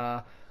ஆடி இருப்பேன்டா.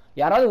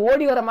 யாராவது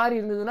ஓடி வர மாதிரி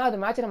இருந்ததுன்னா அது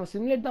மேட்சை நம்ம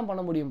சிமுலேட் தான்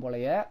பண்ண முடியும்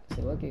போலயே.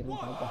 சரி ஓகே, இது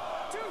பார்ப்போம்.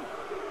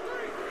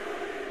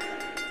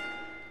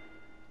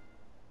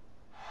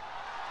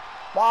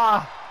 வா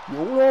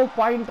எவ்வளோ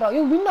பாயிண்ட்ரா!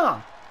 வின்னா?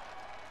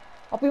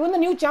 அப்போ இவன்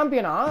வந்து நியூ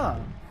சாம்பியனா?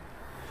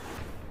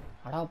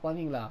 அடா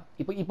பாவீங்களா.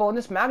 இப்போ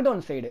வந்து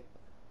ஸ்மாக்டவுன்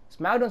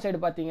சைடு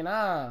பார்த்தீங்கன்னா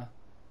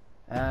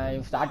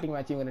ஸ்டார்டிங்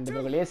மேட்ச் இவங்க 2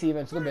 பேருக்கும் லேசி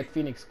ஈவென்ட்ஸ்க்கும் பெத்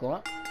ஃபீனிக்ஸ்க்கும்.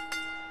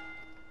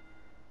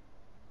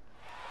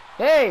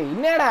 ஏய்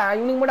என்னடா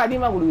இவனுக்கு மட்டும்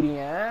அதிகமாக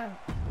கொடுக்குறீங்க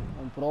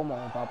ப்ரோமோ?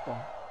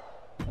 பார்ப்போம்.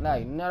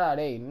 என்னடா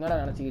டேய், என்னடா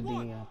நினச்சிக்கிட்டு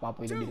இருக்கீங்க?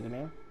 பார்ப்போம் இது எப்படி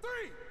இருக்குன்னு.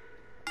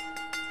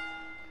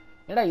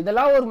 ஏடா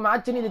இதெல்லாம் ஒரு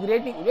மேட்ச்னு இதுக்கு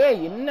ரேட்டிங்.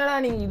 என்னடா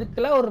நீங்கள்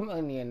இதுக்கெல்லாம் ஒரு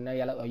நீ என்ன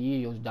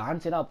ஐயோ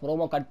டான்ஸேனா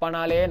ப்ரோமோ கட்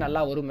பண்ணாலே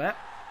நல்லா வருமே,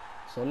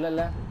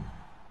 சொல்லலை.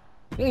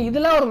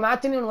 இதெல்லாம் ஒரு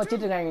மேட்ச்னு ஒன்று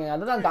வச்சுட்டு இருக்காங்க,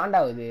 அதுதான்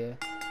காண்டாகுது.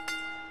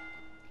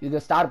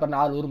 இது ஸ்டார்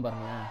பண்ண 6 வரும்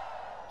பாருங்க,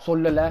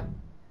 சொல்லலை.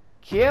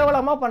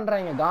 கேவலமா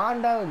பண்றாங்க,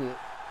 காண்டாவுது.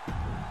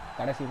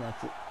 கடைசி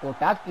மேட்ச் ஓ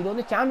டாக், இது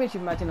வந்து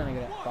சாம்பியன்ஷிப் மேட்ச்னு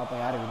நினைக்கிறேன்.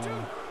 பாப்போம் யாரு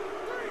வின்.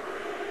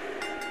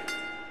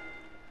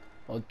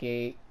 ஓகே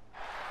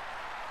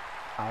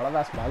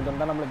அவ்வளோதான்,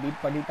 ஸ்மாக்டவுன் தான் நம்மளை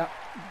பீட் பண்ணிட்டான்.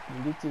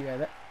 முடிச்சு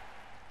கதை.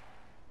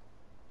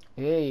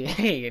 ஏய்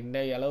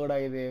என்ன எலவுடா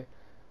இது.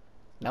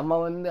 நம்ம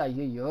வந்து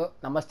ஐயோ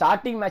நம்ம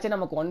ஸ்டார்டிங் மேட்சே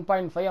நமக்கு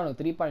 1.5,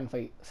 அவனுக்கு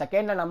 3.5.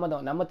 செகண்டில்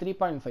நம்ம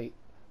 3.5,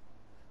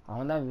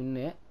 அவன் தான்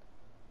வின்னு.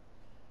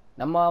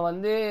 நம்ம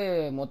வந்து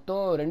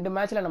மொத்தம் 2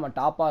 மேட்ச்சில் நம்ம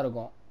டாப்பாக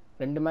இருக்கோம்,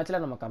 2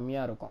 மேட்ச்சில் நம்ம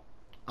கம்மியாக இருக்கும்.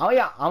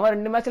 அவன்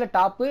 2 மேட்ச்சில்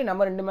டாப்பு,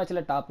 நம்ம 2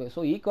 மேட்ச்சில் டாப்பு. ஸோ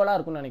ஈக்குவலாக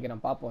இருக்கும்னு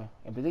நினைக்கிறேன். பார்ப்போம்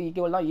எப்படி.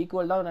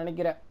 ஈக்குவல் தான்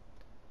நினைக்கிறேன்.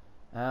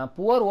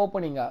 Poor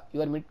ஓப்பனிங்கா,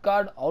 your mid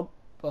card out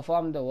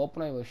perform the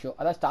opener your show.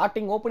 அதாவது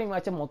ஸ்டார்டிங் ஓப்பனிங்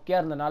மேட்சை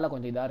மொக்கையாக இருந்தனால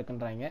கொஞ்சம் இதாக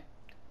இருக்குன்றாங்க.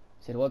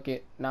 சரி ஓகே,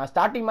 நான்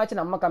ஸ்டார்டிங் மேட்ச்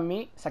நம்ம கம்மி,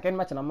 செகண்ட்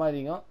மேட்ச் நம்ம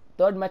அதிகம்,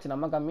 தேர்ட் மேட்ச்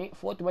நம்ம கம்மி,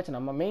 ஃபோர்த் மேட்ச்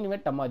நம்ம மெயின்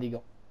இவெண்ட் நம்ம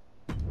அதிகம்.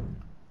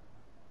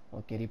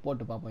 ஓகே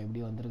ரிப்போர்ட் பார்ப்போம்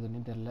எப்படி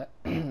வந்திருக்குன்னு தெரியல.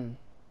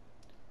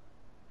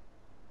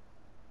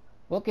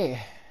 Okay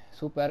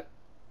super.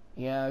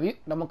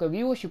 நமக்கு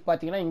வியூவர்ஷிப்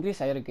பார்த்தீங்கன்னா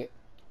இன்க்ரீஸ் ஆகிருக்கு.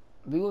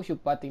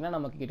 வியூவர்ஷிப் பார்த்தீங்கன்னா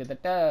நமக்கு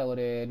கிட்டத்தட்ட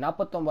ஒரு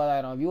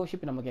 49,000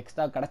 வியூவர்ஷிப் நமக்கு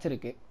எக்ஸ்ட்ரா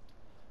கிடச்சிருக்கு.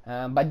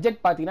 பட்ஜெட்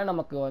பார்த்தீங்கன்னா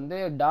நமக்கு வந்து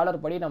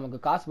டாலர் படி, நமக்கு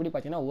காசு படி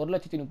பார்த்தீங்கன்னா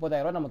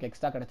 1,30,000 நமக்கு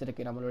எக்ஸ்ட்ரா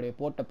கிடச்சிருக்கு நம்மளுடைய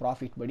போட்ட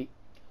ப்ராஃபிட் படி.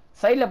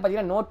 சைடில்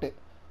பார்த்தீங்கன்னா note,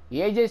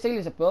 AJ style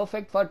is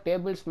perfect for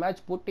tables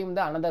match, put him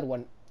the another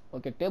one.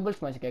 Okay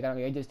tables match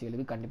கேட்குறாங்க ஏஜே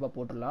ஸ்டைலுக்கு, கண்டிப்பாக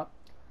போட்டுடலாம்.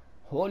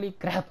 Holi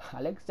graph,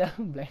 Alexa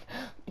blind,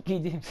 Mickey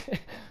James,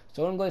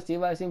 stone gold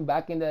சிவாசிங்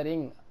back in the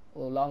ring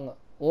long.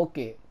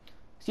 Okay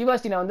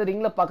சிவாஸ்டினை வந்து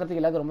ரிங்கில் பார்க்கறதுக்கு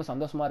எல்லாருக்கும் ரொம்ப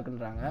சந்தோஷமாக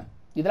இருக்குன்றாங்க.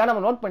 இதெல்லாம்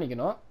நம்ம நோட்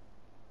பண்ணிக்கணும்.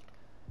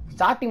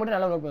 ஸ்டார்டிங் மட்டும்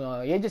நல்லா நோட்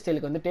பண்ணுவோம். ஏஜ்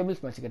ஸ்டைலுக்கு வந்து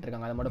டேபிள்ஸ் மேட்ச்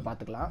கேட்டிருக்காங்க, அதை மட்டும்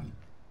பார்த்துக்கலாம்.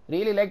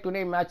 ரியலி லைக்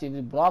டுடே மேட்ச்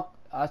இது பிராக்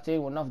ஆஸ்டே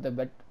one of the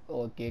bed.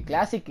 Okay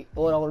classic,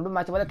 ஒரு 2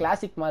 மேட்ச் பார்த்தா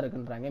கிளாசிக் மாதிரி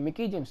இருக்குன்றாங்க.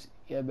 Mickey James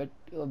bed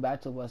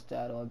bad super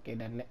star. Okay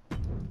டன்னு.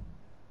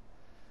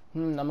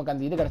 நமக்கு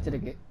அந்த இது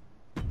கிடச்சிருக்கு.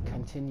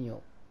 கன்டினியூ.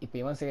 இப்போ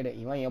இவன் சைடு,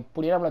 இவன்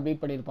எப்படியோ நம்மளை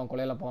பீட் பண்ணியிருப்பான்,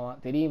 கொலையில் போவான்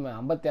தெரியுமே.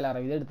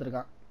 57,000 இது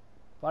எடுத்திருக்கான்.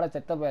 பாட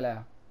செத்த போயில.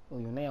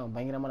 இவனே அவன்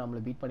பயங்கரமாக நம்மளை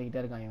பீட்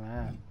பண்ணிக்கிட்டே இருக்கான்.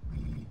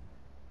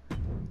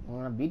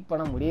 இவனை பீட்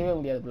பண்ண முடியவே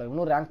முடியாது போல.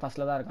 இன்னும் ரேங்க்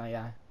ஃபர்ஸ்ட்ல தான்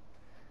இருக்கான்.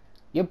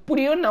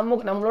 எப்படியும்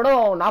நம்மளோட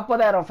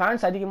 40,000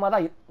 ஃபேன்ஸ் அதிகமாக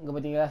தான் இங்கே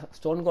பார்த்தீங்களா.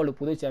 ஸ்டோன் கோல்டு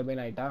புது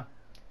சாம்பியன் ஆகிட்டான்.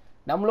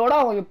 நம்மளோட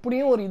அவன்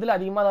எப்படியும் ஒரு இதில்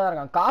அதிகமாக தான்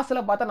இருக்கான்.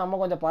 காசில் பார்த்தா நம்ம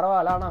கொஞ்சம்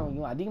பரவாயில்ல, ஆனால்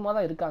அவங்க அதிகமாக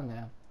தான் இருக்காங்க.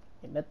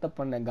 என்னத்த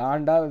பண்ண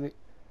காண்டாவது.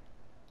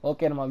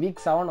 ஓகே நம்ம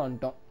வீக் 7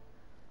 வந்துட்டோம்.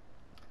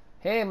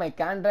 Hey my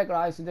contract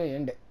eyes the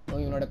end.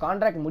 இவனோட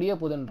கான்ட்ராக்ட் முடிய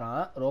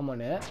போகுதுன்றான்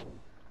ரோமனு.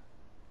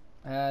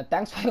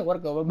 Thanks for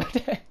work over but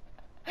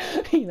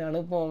இது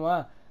அனுப்புவோமா.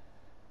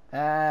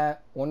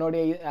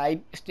 உன்னுடைய ஐ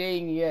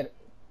ஸ்டேயிங் இயர்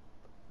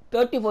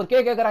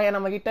 34K கேட்குறாங்க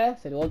நம்ம கிட்ட.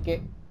 சரி ஓகே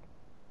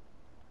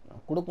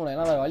கொடுக்கணும்,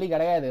 ஏன்னா வழி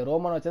கிடையாது.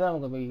 ரோமன் வச்சு தான்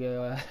நமக்கு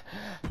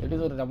எப்படி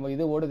சொல்றது நம்ம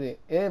இது ஓடுது.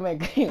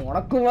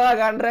 உனக்குமா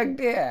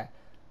கான்ட்ராக்டு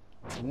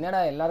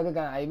என்னடா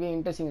எல்லாருக்கும். ஐ பி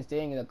இன்ட்ரெஸ்டிங்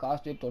ஸ்டேயிங் இந்த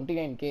காஸ்ட்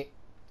 29K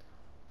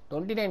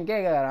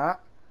கேட்குறான்.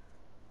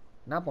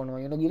 என்ன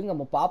பண்ணுவோம் இவனுக்கு இருங்க.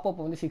 நம்ம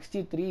பாப்பப் வந்து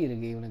 63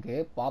 இருக்குது இவனுக்கு.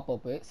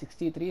 பாப்பப்பு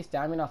 63,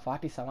 ஸ்டாமினா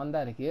 47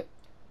 தான் இருக்குது.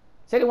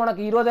 சரி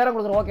உனக்கு 20,000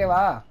 கொடுக்குறோம்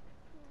ஓகேவா,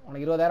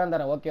 உனக்கு 20,000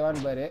 தரேன்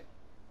ஓகேவான்னு பாரு.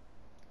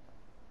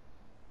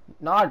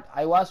 Not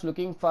I was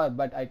looking for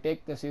but I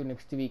take the sieve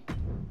next week.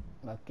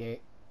 Okay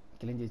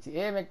கிழிஞ்சிச்சு.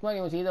 மெக்மான்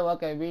you see the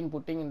work I been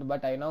putting in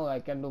but I know I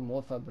can do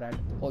more for brand.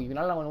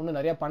 இதனால நம்ம இன்னும்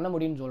நிறைய பண்ண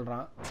முடியும்னு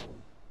சொல்கிறான்.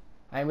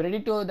 I am ready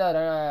to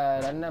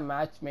run a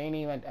match main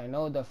event. I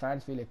know the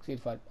fans will exceed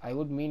for. I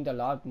would mean a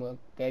lot more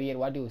career.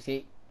 What do you say?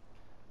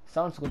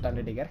 Sounds good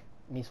Undertaker.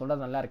 நீ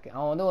சொல்கிறது நல்லா இருக்கு.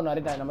 அவன் வந்து ஒரு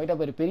நிறைய நம்ம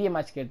கிட்ட ஒரு பெரிய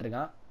மேட்ச்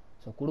கேட்டிருக்கான்.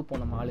 ஸோ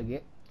கொடுப்போம் நம்ம ஆளுக்கு.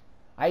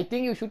 I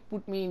think you should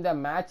put me in the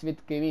match with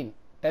Kevin.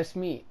 Test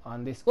me on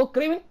this.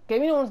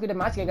 Kevin ones கிட்ட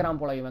மேட்ச்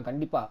கேட்குறான் போல இவன்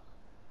கண்டிப்பாக.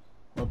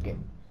 ஓகே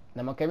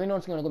நம்ம கெவின்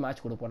ஓன்ஸ்க்கு எனக்கு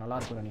மேட்ச் கொடுப்போம், நல்லா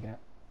இருக்கும்னு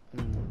நினைக்கிறேன்.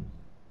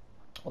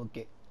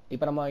 ஓகே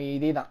இப்போ நம்ம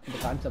இதே தான் இந்த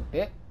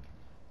concept.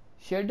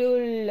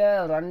 ஷெடியூலில்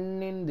run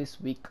in this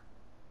week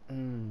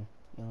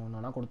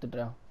நான்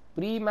கொடுத்துட்றேன்.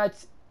 ப்ரீ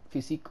மேட்ச்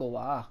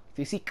ஃபிசிக்கோவா,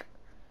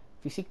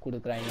 ஃபிசிக்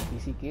கொடுக்குறாங்க.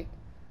 ஃபிசிக்கு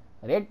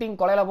ரேட்டிங்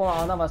கொலையில் போவான்,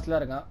 அவன் தான் ஃபஸ்ட்டில்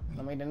இருக்கான்.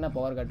 நம்மகிட்ட என்ன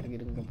பவர் கட்டுருக்கு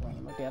இருக்குன்னு போகிறோம்.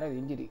 நம்மகிட்ட யாராவது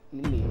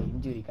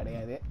இன்ஜுரி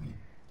கிடையாது.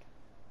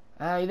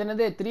 இது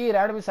என்னது 3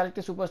 randomly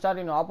selected superstar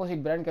in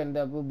opposite brand can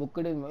the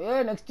booked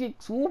next week.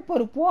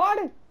 Super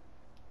போடு.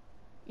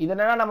 இது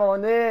என்னன்னா நம்ம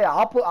வந்து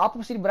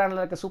ஆப்போசிட்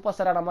பிராண்டில் இருக்க சூப்பர்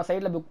ஸ்டாரை நம்ம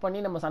சைடில் புக்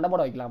பண்ணி நம்ம சண்டை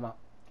போட வைக்கலாமா.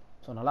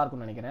 ஸோ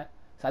நல்லாயிருக்கும்னு நினைக்கிறேன்.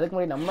 ஸோ அதுக்கு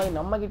முன்னாடி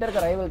நம்ம கிட்ட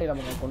இருக்க ரைவல்ட்டி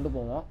நம்ம கொண்டு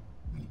போவோம்.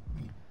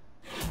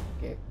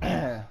 ஓகே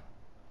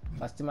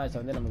ஃபஸ்ட் மேட்ச்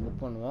வந்து நம்ம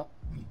புக் பண்ணுவோம்.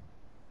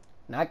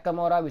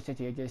 நாக்கமோரா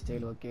விசேஷ் ஏஜே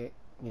ஸ்டைல். ஓகே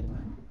இருங்க,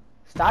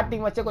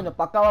 ஸ்டார்டிங் மேட்சே கொஞ்சம்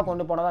பக்காவாக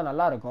கொண்டு போனால் தான்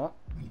நல்லாயிருக்கும்.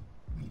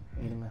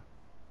 இருங்க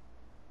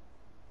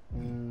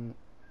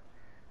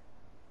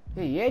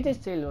ஏஜே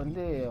ஸ்டைல்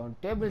வந்து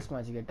டேபிள்ஸ்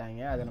மேட்ச்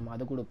கேட்டாங்க, அதை நம்ம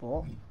அது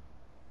கொடுப்போம்.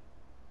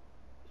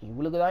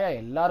 இவளுக்கு தான்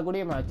எல்லாரு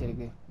கூடயும் மேட்ச்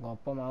இருக்கு. உங்கள்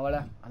அப்பா மாவளை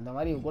அந்த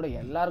மாதிரி கூட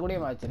எல்லாரு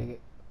கூடயும் மேட்ச் இருக்கு.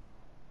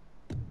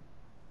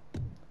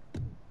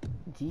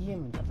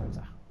 GM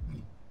இன்டர்ஃபரன்ஸா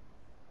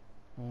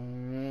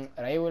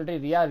rivalry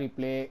Riya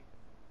reply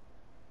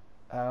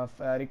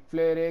rig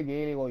flare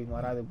கேலி இவங்க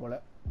வராது போல்.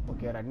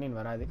 ஓகே ரன்னின்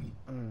வராது.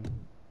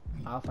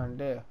 ஆஃப்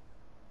பண்ணிட்டு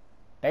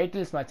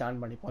டைட்டில்ஸ் மேட்ச்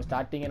ஆன் பண்ணிப்போம்.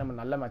 ஸ்டார்டிங்கே நம்ம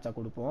நல்ல மேட்சாக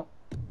கொடுப்போம்.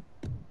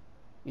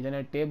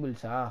 இதென்ன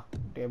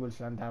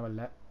டேபிள்ஸ்லாம்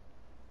தேவையில்ல.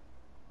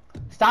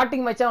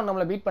 ஸ்டார்டிங் மேட்சா அவங்க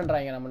நம்மளை பீட்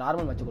பண்ணுறாங்க. நம்ம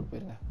நார்மல் மேட்சை கொடுத்து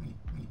போயிருங்க.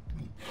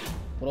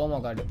 ப்ரோமோ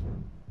கார்டு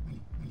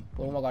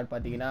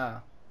பார்த்தீங்கன்னா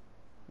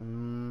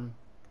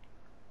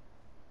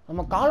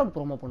நம்ம கால் அவுட்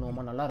ப்ரோமோ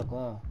பண்ணுவோமா,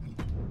 நல்லாயிருக்கும்.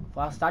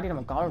 ஃபர்ஸ்ட் ஸ்டார்டிங்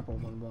நம்ம கால் அவுட்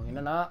ப்ரோமோ பண்ணுவோம்.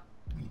 என்னென்னா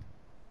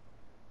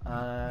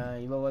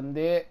இவ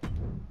வந்து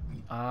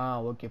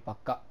ஓகே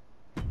பக்கா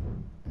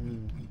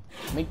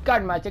mid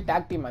card match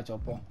talk team match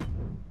வைப்போம்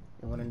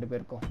இவங்க 2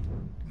 பேருக்கும்.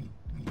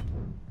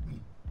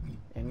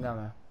 எங்க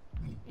அவன்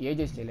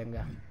ஏஜே ஸ்டைல்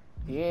எங்க?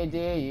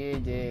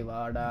 ஏஜே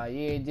வாடா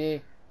AJ.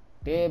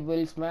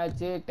 Tables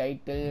match,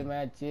 title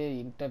match,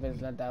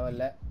 இன்டர்ஃபேஸ்லாம்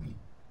தேவையில்ல.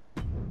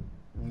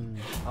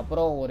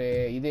 அப்புறம் ஒரு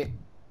இது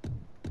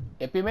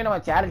எப்பயுமே நம்ம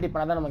சேரிட்டி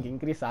பண்ணால் தான் நமக்கு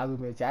இன்க்ரீஸ்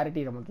ஆகுமே.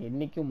 சேரிட்டி நமக்கு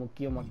என்றைக்கும்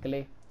முக்கியம்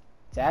மக்களே.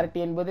 சேரிட்டி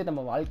என்பது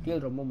நம்ம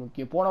வாழ்க்கையில் ரொம்ப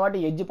முக்கியம். போன வாட்டி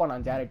எஜ்ஜு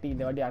பண்ணான் சேரிட்டி,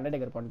 இந்த வாட்டி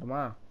அண்டர்டேக்கர்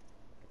பண்ணிட்டோமா?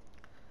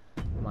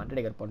 நம்ம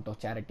அண்டர்டேக்கர் பண்ணிட்டோம்.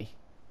 சேரிட்டி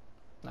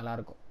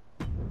நல்லாயிருக்கும்.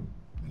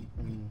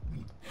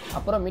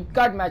 அப்புறம் mid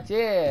card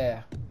match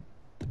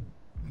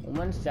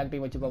women's talk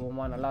team வச்சு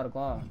பார்ப்போமா,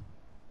 நல்லாயிருக்கும்.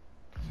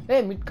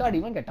 மிட் கார்டு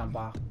இவன்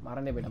கேட்டான்ப்பா,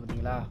 மறந்தே போயிட்டான்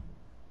பார்த்தீங்களா?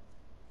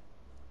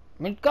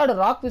 மிட் கார்டு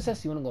ராக்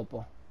விசஸ் இவனுக்கு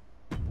வைப்போம்.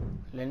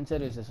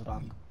 லென்சர் விசஸ்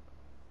ராக்.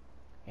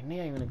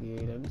 என்னையா இவனுக்கு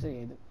லென்சர்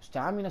இது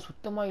ஸ்டாமினா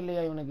சுத்தமாக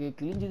இல்லையா இவனுக்கு?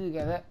 கிழிஞ்சது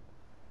கதை,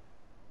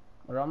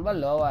 ரொம்ப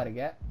லோவாக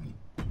இருக்க.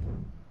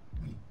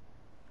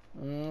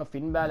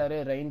 ஃபின் பேலரு,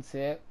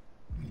 ரெயின்ஸு,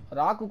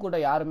 ராக்கு கூட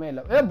யாருமே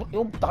இல்லை.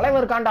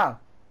 தலைவர் இருக்காண்டா,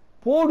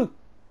 போடு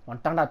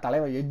மட்டாண்டா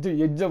தலைவர்.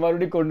 எஜ்ஜை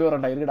மறுபடியும் கொண்டு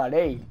வரேன்டா, இருக்குடா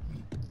டேய்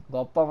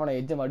கொப்பமான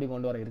எஜ்ஜை மறுபடியும்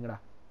கொண்டு வர இருக்குடா.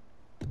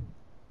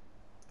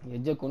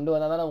 எஜ்ஜை கொண்டு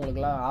வந்தால் தானே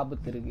உங்களுக்குலாம்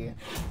ஆபத்து இருக்கு.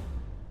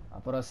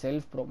 அப்புறம்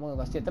செல்ஃப் ப்ரோமோ.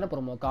 ஃபஸ்ட் எத்தனை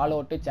ப்ரோமோ? கால்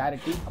அவுட்டு,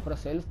 சேரிட்டி,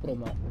 அப்புறம் செல்ஃப்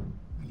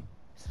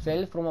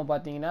ப்ரோமோ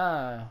பார்த்தீங்கன்னா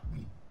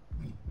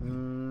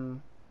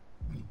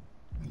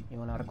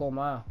இவன்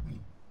இறக்குவோமா?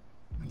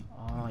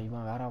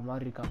 இவன் வேற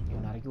மாதிரி இருக்கான்,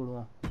 இவன் இறக்கி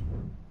விடுவோம்.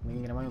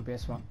 பயங்கரமாக இவன்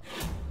பேசுவான்.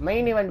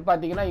 மெயின் ஈவெண்ட்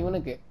பார்த்தீங்கன்னா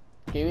இவனுக்கு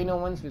கெவின்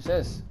ஓவன்ஸ்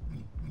விசஸ்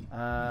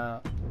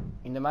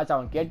இந்த மேட்ச்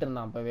அவன்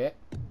கேட்டிருந்தான் அப்போவே.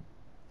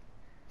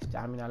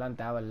 ஸ்டாமினாலாம்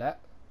தேவையில்ல.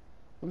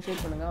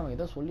 இன்சைட் பண்ணுங்க. அவன்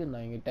ஏதோ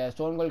சொல்லியிருந்தான் என்கிட்ட.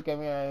 Stone gold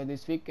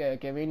this week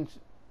Kevin's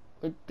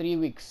with 3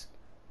 weeks.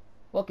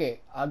 Okay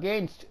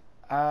against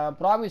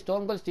promise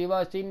stone gold Steve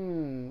Austin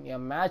a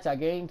match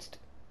against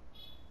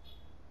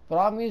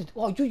promised.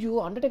 ஐயோ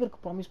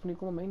அண்டர்டேக்கருக்கு ப்ராமிஸ்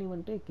பண்ணிருக்கோம் மெயின்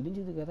ஈவெண்ட்டு.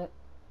 கிழிஞ்சது கதை.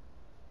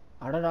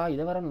 அடடா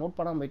இதை வேற நோட்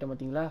பண்ணாமல் போயிட்டேன்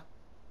பார்த்தீங்களா?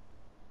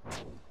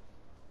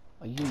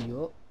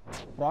 ஐயோ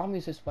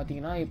ப்ராமிசஸ்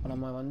பார்த்தீங்கன்னா இப்போ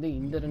நம்ம வந்து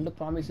இந்த 2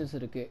 ப்ராமிசஸ்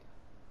இருக்கு.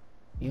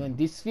 இவன்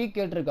திஸ் வீக்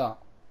கேட்டிருக்கான்.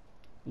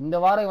 இந்த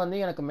வாரம் வந்து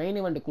எனக்கு மெயின்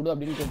ஈவெண்ட் கொடு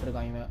அப்படின்னு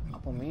கேட்டிருக்கான் இவன்.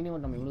 அப்போ மெயின்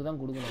ஈவெண்ட் நம்ம இவ்வளோ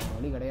தான் கொடுக்கணும்,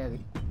 வழி கிடையாது.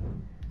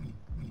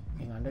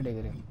 எங்கள்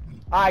அண்டர்டேக்கரு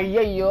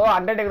ஐயோ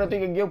அண்டர்டேக்கரை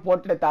தூக்கி எங்கேயோ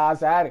போட்டுட்டா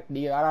சார்.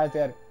 நீங்கள் வேணா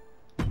சார்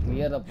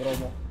கிளியர்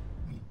ப்ரோமோ.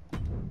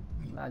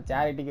 நான்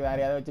சேரிட்டிக்கு வேற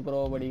யாராவது வச்சு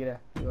ப்ரோமோ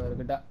படிக்கிறேன்.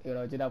 இவர்கிட்ட இவரை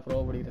வச்சு நான்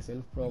ப்ரோமோ படிக்கிறேன்.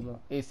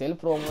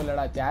 செல்ஃப் ப்ரோமோ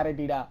இல்லைடா,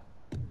 சேரிட்டிடா.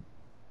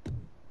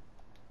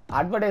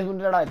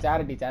 அட்வர்டைஸ்மெண்ட் இல்லைடா,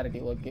 சேரிட்டி.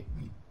 ஓகே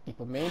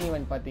இப்போ மெயின்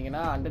ஈவெண்ட்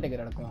பார்த்தீங்கன்னா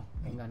அண்டர்டேக்கர் நடக்கும்.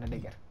 எங்கள்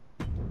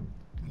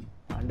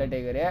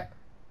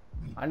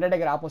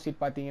அண்டர்டேக்கர்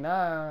ஆப்போசிட் பார்த்தீங்கன்னா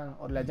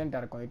ஒரு லெஜெண்ட்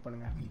இருக்கும். வெயிட்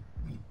பண்ணுங்க.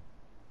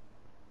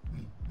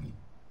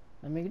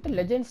 நம்ம கிட்ட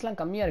லெஜெண்ட்ஸ்லாம்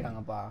கம்மியாக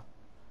இருக்காங்கப்பா.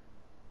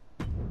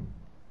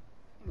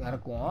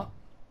 இறக்குவோம்.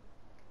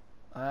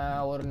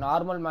 ஒரு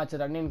நார்மல் மேட்ச்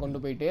ரன்னிங்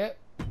கொண்டு போயிட்டு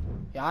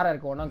யாரை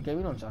இருக்குவோம்னா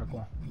கெவின் ஓவன்ஸ்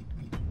இறக்குவோம்.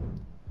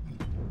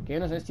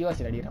 கெவின் ஓவன்ஸ்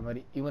ஸ்டீவாசி அடிக்கிற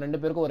மாதிரி இவங்க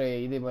 2 பேருக்கும் ஒரு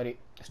இது மாதிரி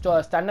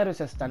ஸ்டன்னர்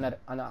விசஸ் ஸ்டன்னர்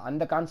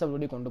அந்த கான்செப்ட்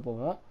ஓடி கொண்டு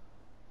போவோம்.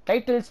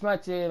 டைட்டில்ஸ்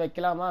மேட்ச்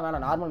வைக்கலாமா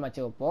வேணாம், நார்மல்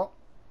மேட்ச்சே வைப்போம்.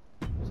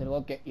 சரி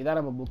ஓகே இதான்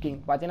நம்ம புக்கிங்.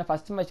 பார்த்தீங்கன்னா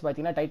ஃபர்ஸ்ட் மேட்ச்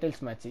பார்த்தீங்கன்னா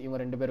டைட்டில்ஸ் மேட்ச் இவங்க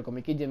 2 பேருக்கும்,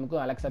 மிக்கி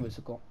ஜேமுக்கும் அலெக்சா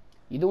பிளஸுக்கும்.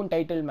 இதுவும்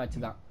டைட்டில் மேட்ச்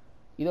தான்.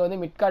 இது வந்து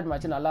மிட் கார்டு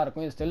மேட்ச்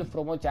நல்லாயிருக்கும். இது செல்ஃப்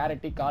ப்ரோமோ,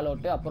 சேரிட்டி, கால்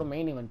அவுட்டு, அப்புறம்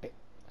மெயின் ஈவெண்ட்டு.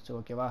 ஸோ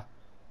ஓகேவா?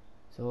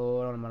 ஸோ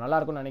நம்ம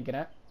நல்லாயிருக்கும்னு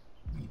நினைக்கிறேன்.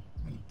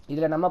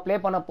 இதில் நம்ம ப்ளே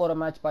பண்ண போகிற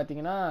மேட்ச்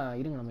பார்த்தீங்கன்னா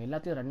இருங்க நம்ம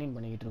எல்லாத்தையும் ரன்னிங்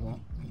பண்ணிக்கிட்டு இருக்கோம்.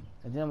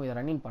 நம்ம இதை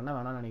ரன்னிங் பண்ண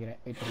வேணாம்னு நினைக்கிறேன்.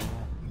 வெயிட்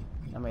பண்ணுங்க.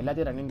 நம்ம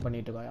எல்லாத்தையும் ரன்னிங்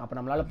பண்ணிகிட்டு இருக்கோம். அப்போ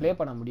நம்மளால் ப்ளே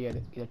பண்ண முடியாது.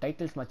 இது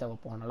டைட்டில்ஸ் மேட்சாக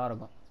வைப்போம்,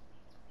 நல்லாயிருக்கும்.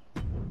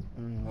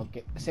 ஓகே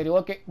சரி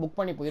ஓகே புக்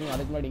பண்ணி போயிருங்க.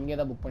 அதுக்கு முன்னாடி இங்கே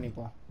தான் புக்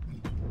பண்ணிப்போம்.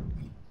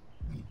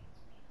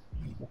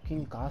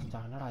 புக்கிங் காஸ்ட்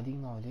என்னடா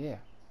அதிகமாகுது?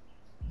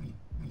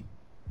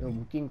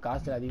 புக்கிங்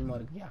காஸ்ட் அதிகமாக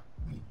இருக்குயா.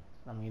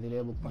 நம்ம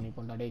இதுலேயே புக்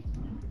பண்ணிப்போம்டா. டேய்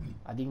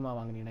அதிகமாக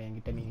வாங்குறீங்கடா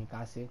என்கிட்ட நீங்கள்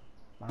காசு.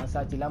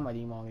 மனசாட்சி இல்லாமல்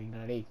அதிகமாக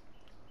வாங்குறீங்கடா டேய்.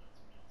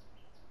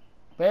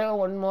 பே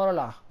 1 more.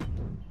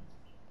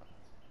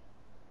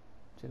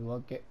 சரி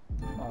ஓகே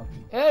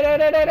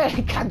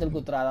கேன்சல்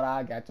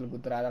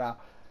குத்துறாதரா.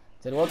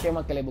 சரி ஓகே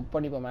மக்களே புக்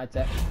பண்ணிப்போம்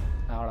மேட்சை.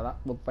 அவ்வளோதான்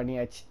புக்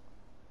பண்ணியாச்சு.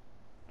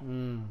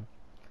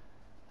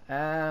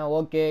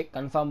 ஓகே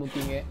கன்ஃபார்ம்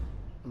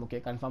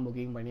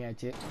புக்கிங்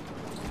பண்ணியாச்சு.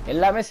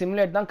 எல்லாமே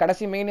சிமுலேட் தான்.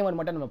 கடைசி மெயின் ஈவெண்ட்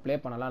மட்டும் நம்ம ப்ளே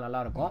பண்ணலாம்,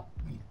 நல்லாயிருக்கும்.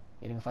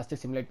 இருங்க ஃபஸ்ட்டு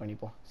சிமுலேட்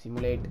பண்ணிப்போம்.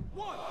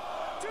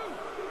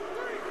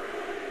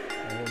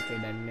 ஓகே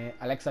டன்னு.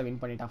 அலெக்ஸா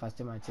வின் பண்ணிட்டான்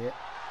ஃபஸ்ட்டு மேட்ச்சு.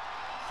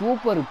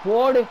 சூப்பர்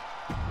போடு.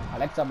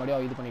 அலெக்சா மடியா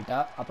இது பண்ணிட்டா.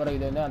 அப்புறம்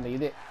இது வந்து அந்த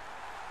இது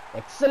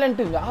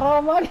எக்ஸலண்ட்.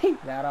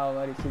 வேற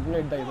மாதிரி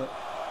சிக்னெட் தான் இது.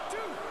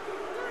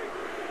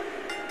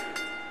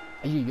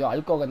 ஐயோ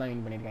அல்கோக தான்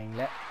வின்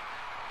பண்ணியிருக்காங்களே.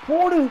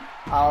 போடு.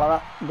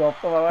 அவ்வளோதான்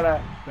கொப்ப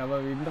நம்ம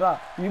வின்ரா.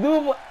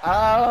 இதுவும்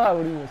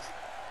அப்படி போச்சு.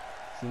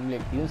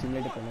 சிம்லேட் இதுவும்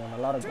சிம்லேட் பண்ணுவோம்,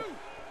 நல்லா இருக்கும்.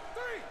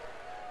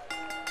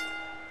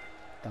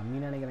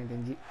 கம்மின்னு நினைக்கிறேன்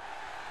தெரிஞ்சு.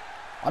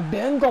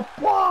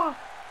 அடேங்கப்பா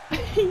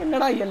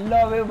என்னடா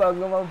எல்லாமே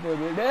பங்கமா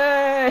போகுது.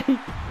 டேய்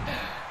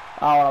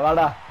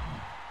அவ்வளோதாடா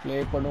ப்ளே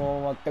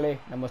பண்ணுவோம் மக்களே.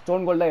 நம்ம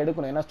ஸ்டோன் கோல்ட் தான்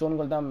எடுக்கணும், ஏன்னா ஸ்டோன்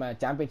கோல்ட் தான்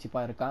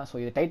சாம்பியன்ஷிப்பாக இருக்கான். ஸோ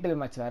இது டைட்டில்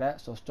மேட்ச் வேறு.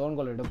 ஸோ ஸ்டோன்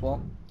கோல்ட் எடுப்போம்,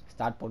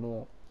 ஸ்டார்ட்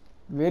பண்ணுவோம்.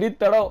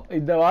 வெறித்தடம்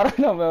இந்த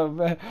வாரம் நம்ம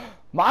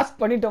மாஸ்க்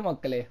பண்ணிட்டோம்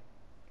மக்களே.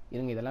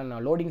 இருங்க இதெல்லாம்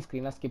நான் லோடிங்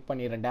ஸ்க்ரீனாக ஸ்கிப்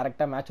பண்ணிடுறேன்,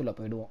 டேரெக்டாக மேட்ச் உள்ள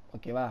போயிடுவோம்.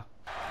 ஓகேவா?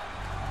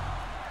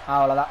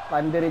 அவ்வளோதான்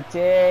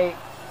வந்துருச்சே.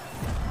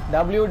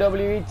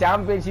 WWE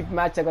சாம்பியன்ஷிப்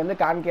மேட்சை வந்து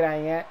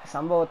காமிக்கிறாங்க.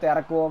 சம்பவத்தை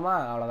இறக்குவோமா?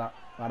 அவ்வளோதான்.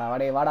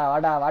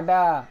 வாடா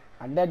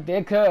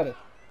அண்டர்டேக்கர்.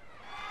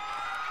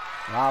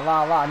 வா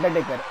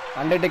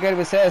Undertaker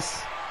versus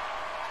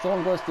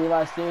stone gold Steve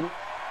Austin.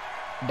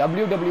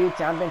 WWE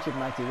championship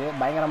match இது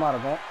பயங்கரமாக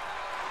இருக்கும்.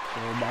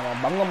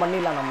 பங்கம்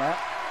பண்ணிடலாம் நம்ம.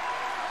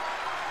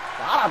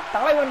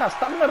 தலைவன்டா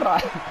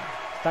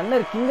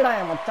ஸ்டன்னர் கிங்கடா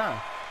என்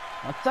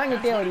மச்சான்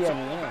கிட்டே வரியா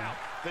நீ?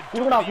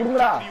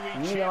 குடுங்கடா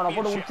நீ அவனை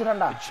போட்டு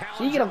உடிச்சிடா.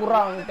 சீக்கிரம் குடுறா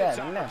அவன்கிட்ட.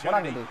 என்ன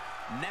போடாங்கிட்டு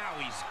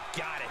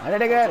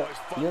அண்டர்டேக்கர்.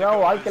 இதுதான்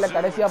வாழ்க்கையில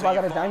கடைசியா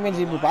பாக்குற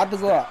சாம்பியன்ஷிப்,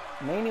 பாத்துக்கோ.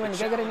 மெயின் இவன்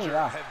கேக்குற நீ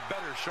வா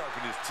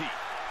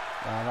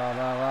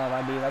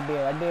வட்டி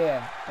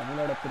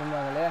தமிழோட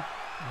திருமகளே,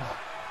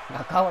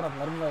 அக்காவோட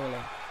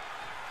மருமகளே,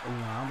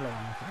 ஆம்பளை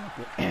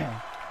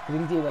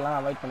கிரிஞ்சி இதெல்லாம்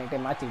அவாய்ட்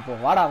பண்ணிட்டு மேட்சுக்கு போ.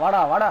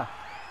 வாடா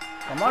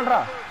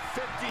கமான்டா.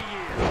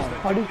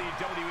 படி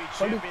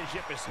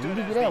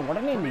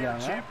உடனே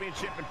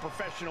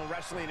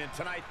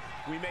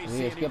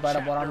எஸ்கேப் ஆயிட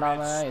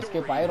போறான்டாங்க.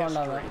 எஸ்கேப்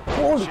ஆயிடுவான்டாங்க.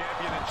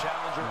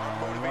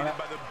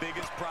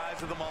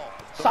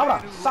 சாவடா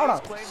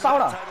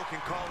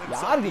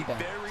யார்கிட்ட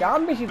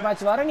சாம்பியன்ஷிப்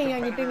மேட்ச் வர நீங்க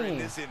என்கிட்ட நீ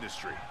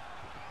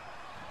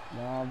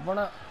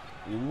அவனை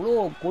இவ்வளோ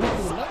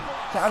கொடுத்துருந்தா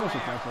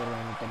சாம்பியன்ஷிப் மேட்ச்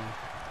வருவேன் என்கிட்ட.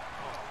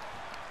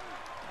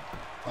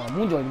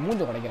 நீ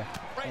மூஞ்சோ கிடைக்கிறேன்.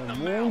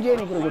 மூஞ்சே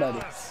நிற்க கூடாது.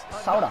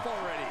 சாவடா.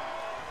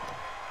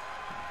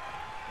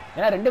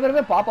 ஏன்னா ரெண்டு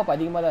பேருமே பாப்பா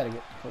அதிகமாக தான்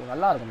இருக்கு.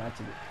 நல்லா இருக்கும்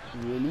மேட்ச் இது.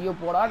 வெளியே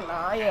போடா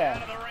நாய.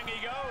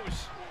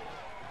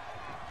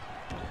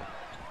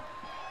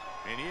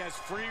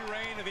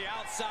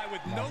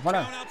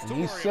 நீ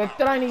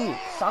செத்துறா நீ.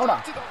 சாவடா.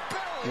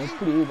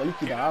 எப்படி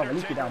வலிக்குதா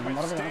அந்த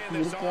மாதிரி எனக்கு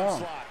இருக்கும்.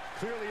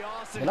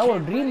 இதெல்லாம்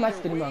ஒரு ட்ரீம்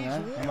மேட்ச் தெரியுமாங்க.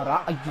 நம்ம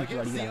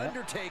அடிக்கிறாங்க.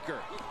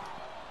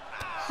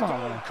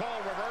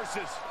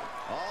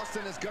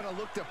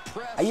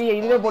 ஐயா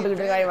இதுவே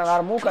போட்டுக்கிட்டு இருக்கா. இவன்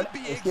வேற மூக்க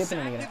எஸ்கேப்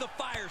நினைக்கிறேன்.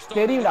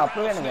 தெரியும்டா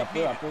அப்பவே எனக்கு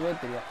அப்பவே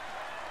தெரியும்.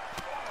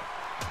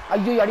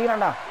 ஐயோ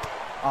அடிக்கிறான்டா.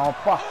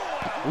 அப்பா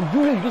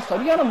இது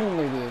சரியான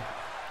மூங்க இது.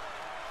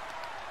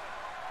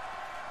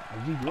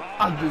 ஐயோ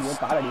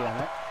கால்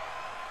அடிக்கிறாங்க.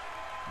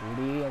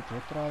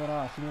 தோத்துறாதரா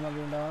அசிங்கமா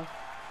வேண்டா.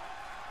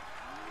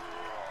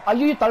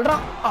 ஐயோ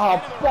தள்ளுறான்.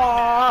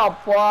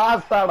 அப்பா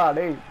சாடா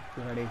டேய்.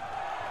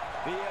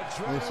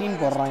 சீன்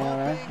போடுறாங்க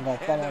அவன். உங்க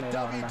அப்பா அம்மா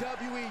வேண்டாம்.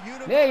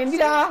 டேய்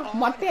எந்திரா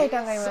மட்டை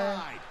ஆயிட்டாங்க இவன்.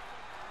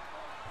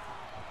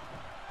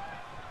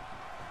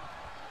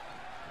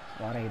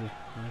 வர இரு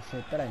நீ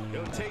செத்தடா நீ.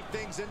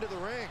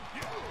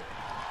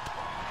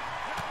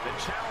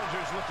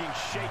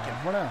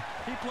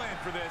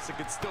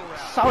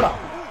 சாவடா.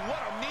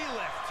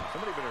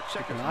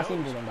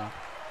 நாசிங் போடுண்டா.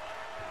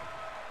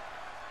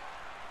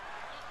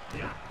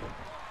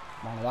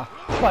 வாங்கவா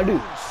படு.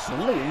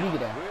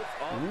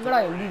 எங்கடா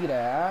எழுதிக்கிற?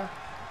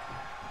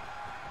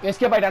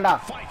 எஸ்கேப் ஆயிட்டான்டா.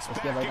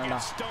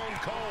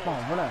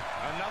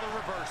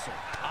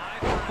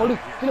 போடு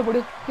கீழே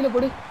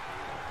போடு.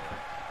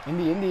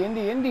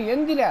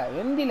 எந்தில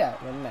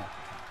என்ன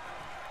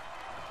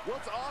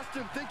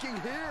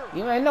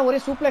இவன் என்ன ஒரே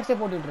சூப்ளெக்ஸே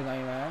போட்டுட்டு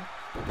இருக்கான் இவன்.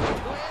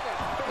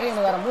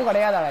 இவன் வேற மூ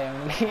கிடையாதாடா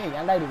இவனுக்கு.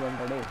 ஏன்டா இப்படி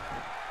பண்றது?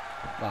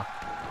 வா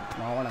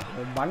அவனை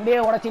வண்டியை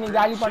உடச்சி நீ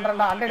ஜாலி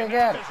பண்றா.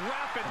 அண்டர்டேக்கர்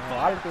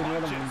வாழ்க்கை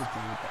முடிஞ்சிச்சு.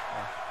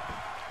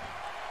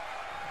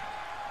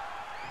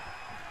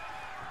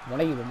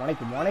 முனைக்கு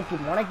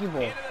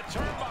போ.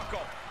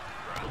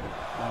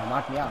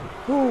 மாட்டியா?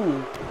 2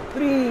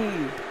 3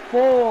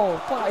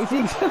 4 5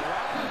 6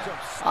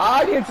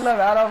 ஆடியன்ஸ்ல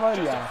வேற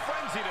மாதிரியா?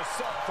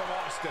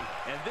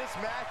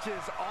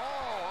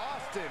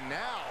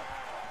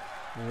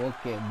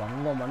 ஓகே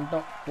பங்கம்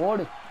பண்ணிட்டோம்.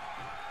 போடு.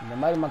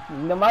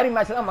 இந்த மாதிரி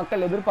மேட்ச் தான்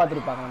மக்கள்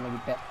எதிர்பார்த்திருப்பாங்க நம்ம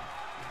கிட்ட.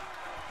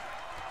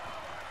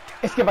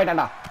 எஸ்கேப்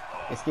ஆகிட்டான்டா.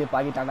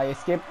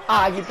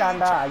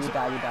 மாட்டினாண்டா.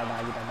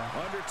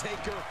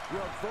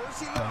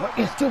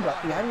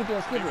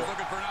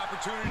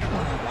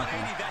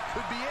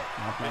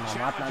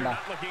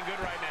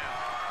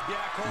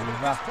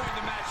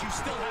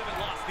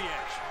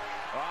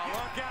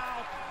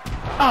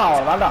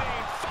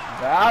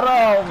 வேற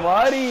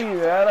மாதிரி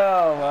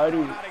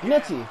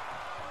என்னாச்சு?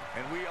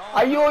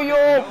 ஐயோ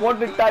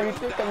போட்டுட்டா.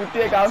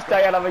 விட்டே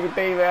காமிச்சிட்டாயா நம்ம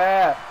கிட்ட.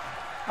 இவன்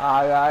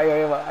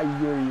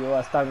ஐயோ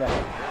வஸ்தாங்க.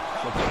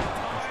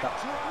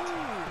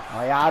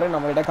 அவன் யாரும்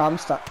நம்ம கிட்ட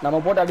காமிச்சிட்டான். நம்ம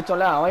போட்டு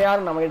அடிச்சோம்ல, அவன்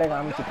யாரும் நம்ம கிட்ட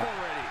காமிச்சிட்டான்.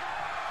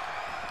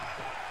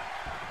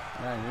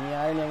 நீ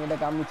யாரும் என்கிட்ட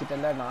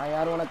காமிச்சிட்டல, நான்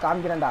யாரும் உனக்கு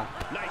காமிக்கிறேன்டா.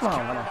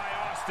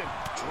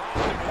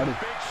 அடி,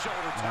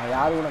 நான்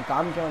யாரும் உனக்கு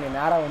காமிக்க வேண்டிய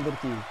நேரம்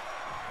வந்துருச்சு.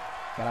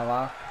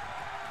 கிளவா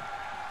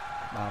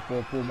போ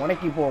போ,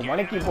 முனைக்கி போ,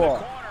 முனைக்கி போ.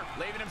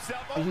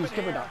 ஐயோ இஷ்ட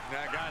போயிட்டான்.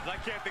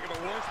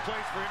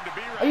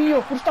 ஐயோ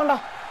புடிச்சிட்டான்டா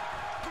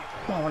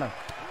அவனை.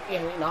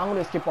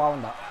 நாங்களும் எஸ்கேப்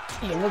ஆகும்டா.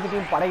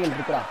 எங்ககிட்டயும் படைகள்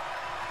இருக்குடா.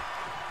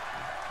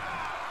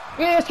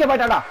 எஸ்கேப்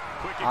ஆயிட்டான்டா.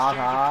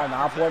 ஆஹா,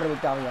 நான்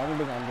போடுறதுக்கு அவன்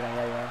என்கிட்ட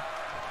காமிக்கிறாங்க.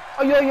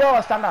 ஐயோ ஐயோ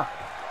வஸ்தான்டா.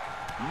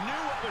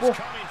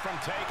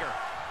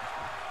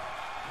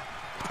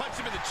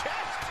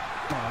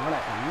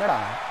 என்னடா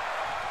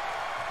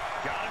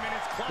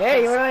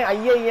ஏய் இவன்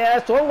ஐயா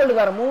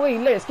சோங்கல்டுக்கார மூவே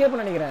இல்ல,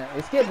 எஸ்கேப் நினைக்கிறேன்.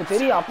 எஸ்கேப்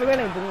தெரியும், அப்பவே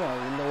எனக்கு தெரியும்.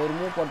 இந்த ஒரு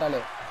மூவ்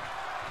போட்டாலே.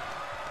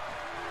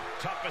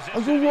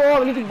 ஐயோ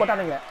வெளியே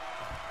போட்டானுங்க.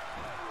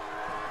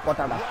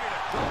 போட்டாடா,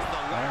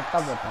 கரெக்டா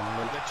போட்டான்.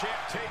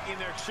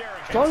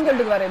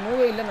 சோங்கல்டுக்கு வேற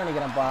மூவே இல்லைன்னு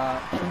நினைக்கிறேன்ப்பா.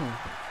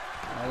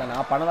 இல்ல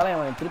நான் பண்ணதால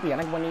அவன் திருப்பி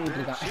எனக்கு பண்ணிக்கிட்டு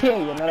இருக்கான்.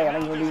 என்னடா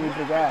எனக்கு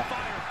பண்ணிக்கிட்டு இருக்க?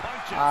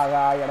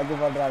 ஆகா எனக்கு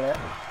பண்றாரு.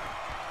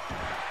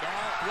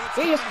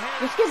 ஏய்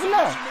எஸ்கேப் இல்ல,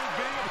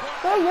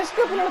 ஏய்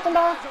எஸ்கேப்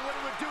நடத்தண்டா.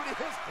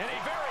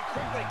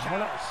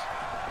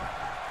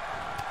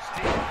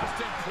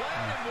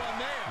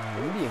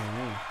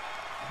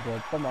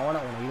 ரொம்ப மவன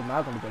உன இது மேல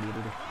கொண்டு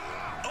போயிடு.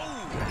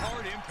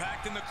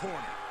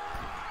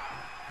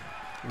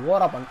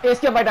 ஓரா பண்ண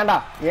எஸ்கேப் ஆயிட்டான்டா.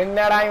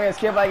 என்னடா இவன்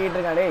எஸ்கேப் ஆகிட்டு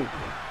இருக்கான் டேய்.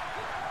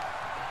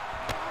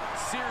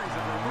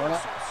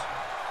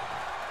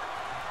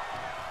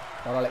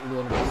 பரவாயில்ல, இது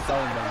ஒரு புதுசாக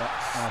இருந்தாங்க.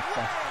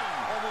 அப்பா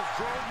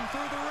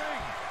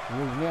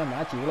உண்மையா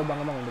மேட்ச் இவ்வளோ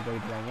பங்கமாக கொண்டு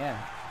போயிட்டு இருக்காங்க.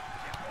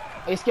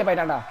 எஸ்கேப்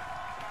ஆயிட்டான்டா.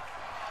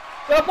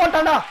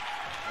 போட்டான்டா.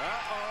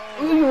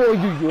 ஐயோ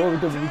ஐயோ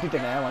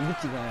விட்டுட்டேனே.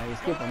 வந்துச்சுங்க,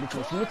 எஸ்கேப்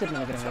வந்துச்சு. சிக்னேச்சர்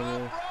நினைக்கிறேங்க.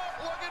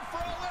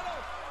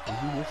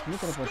 ஐயோ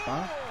சிக்னேச்சரை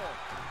போட்டான்.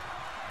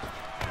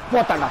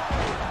 போட்டான்டா.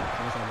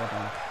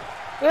 போட்டான்டா.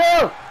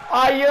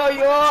 ஐயோ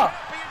ஐயோ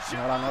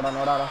நோடா நோடா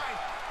நோடாடா.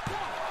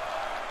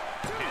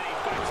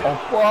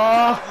 அப்பா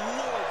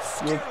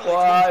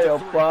எப்பா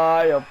எப்பா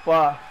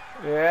எப்பா.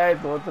 ஏய்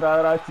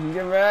தோத்துறாதரா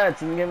சிங்கமே,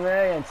 சிங்கமே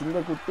என் சிங்க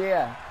குட்டிய.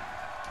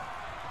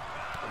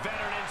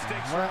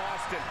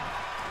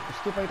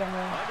 போயிட்டாங்க.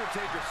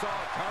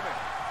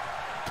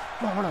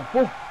 போ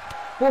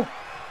போ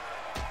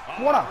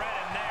போடா.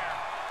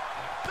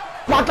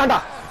 மாட்டாண்டா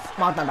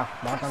மாட்டாண்டா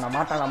மாட்டாண்டா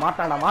மாட்டாண்டா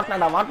மாட்டாண்டா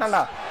மாட்டாண்டா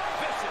மாட்டாண்டா.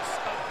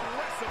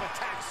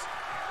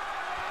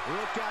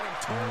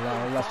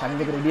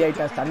 ஸ்டன்னுக்கு ரெடி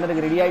ஆயிட்டேன்,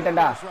 ஸ்டன்னருக்கு ரெடி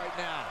ஆயிட்டேன்டா.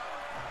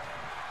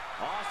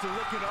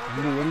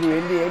 எந்தி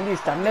எந்தி எந்தி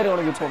ஸ்டன்னர்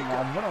உனக்கு இப்போ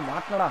அவ்வளோ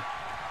மாட்டனடா.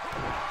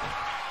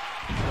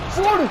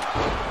 போடு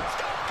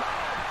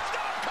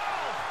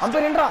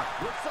அம்பேர் என்றா.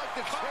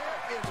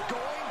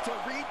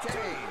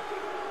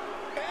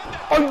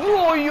 ஐயோ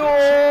ஐயோ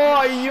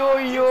ஐயோ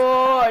ஐயோ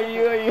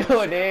ஐயோ ஐயோ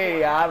டேய்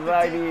யாரா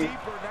நீ?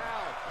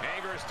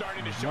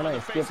 மன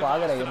எஸ்கேப்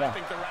ஆகற இல்ல.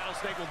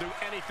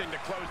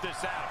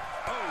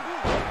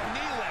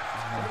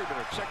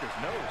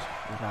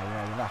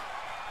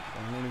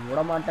 நீ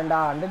விட மாட்டேன்டா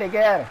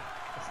அண்டர்டேக்கர்.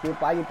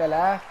 எஸ்கேப் ஆகிட்டல.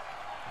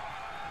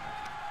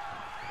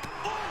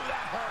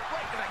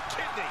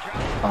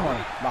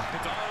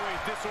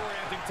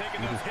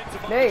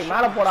 டேய்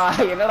மேல போடா.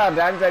 என்னடா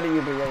டான்ஸ்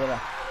ஆடிக்கிட்டு இருக்கீங்க?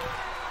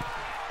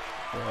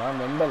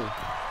 மெண்டல்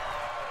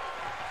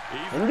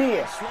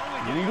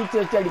எந்திச்சு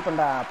வச்சு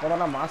அடிப்பண்டா.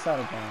 அப்போதானா மாசா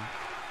இருக்கும்.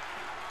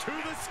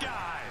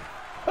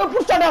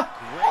 புடிச்சாடா.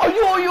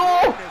 ஐயோ ஐயோ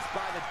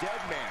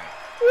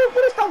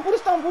புடிச்சான்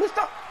புடிச்சான்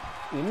புடிச்சான்.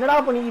 என்னடா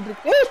பண்ணிக்கிட்டு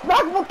இருக்கு?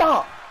 ஸ்பாக்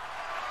போட்டான்.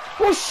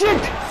 Oh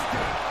shit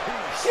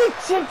shit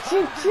shit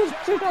shit shit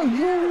shit.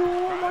 ஐயோ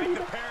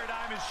மாடிடா.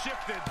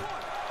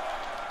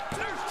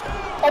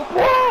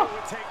 அப்பா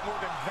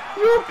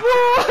யூப்பா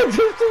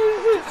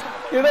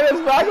இத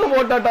ஸ்பாக்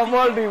போட்டா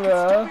டமால் டீம்.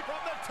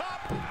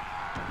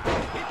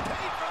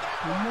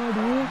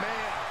 மாடி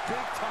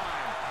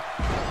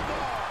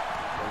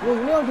ஓ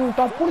இன்னே அது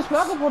டப்பு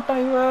ஸ்பாக்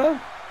போட்டான் இவன்.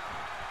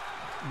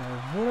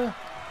 நவுன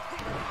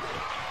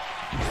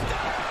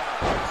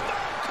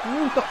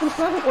டப்பு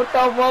ஸ்பாக்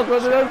போட்டாப்பா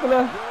கொஞ்ச நேரத்துல.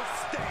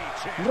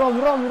 முரா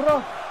முரா முரா.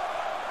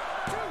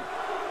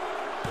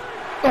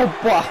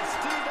 அப்பா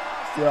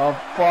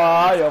எப்பா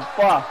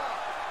எப்பா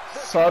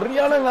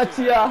சரியான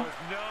மேட்சியா.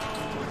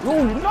 ஓ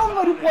என்ன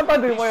மாதிரி போட்டா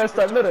தெரியுமா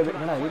ஸ்டன்னர்? அது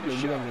என்னடா வீட்ல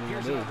எங்க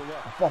வாங்குறீங்க?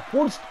 அப்பா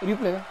போடு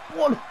ரீப்ளே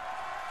போடு.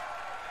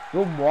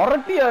 ஓ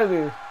மொரட்டியா இது.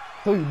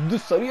 இது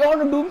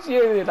சரியான டூம்ஸ்.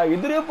 நான்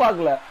எதிரே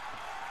பார்க்கல.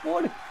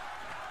 போடு.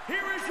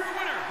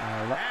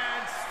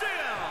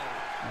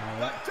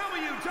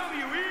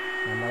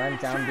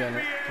 நம்மதான் சாம்பியன்.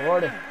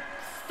 போடு.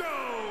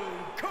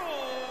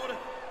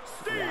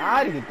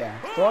 யாருக்கிட்ட?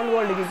 Stone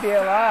gold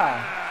கிட்டேவா?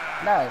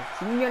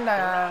 சிங்கண்டா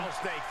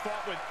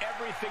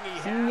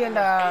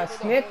சிங்கண்டா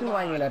ஸ்னேக்னு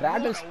வாங்கல.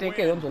 ராட்டல்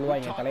ஸ்டேக் ஏதோ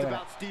சொல்லுவாங்க தலைவனை.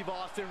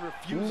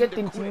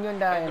 சிங்கத்தின்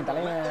சிங்கண்டா என்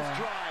தலைவன்.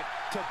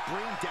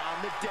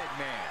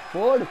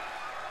 போடு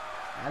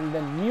அந்த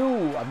நியூ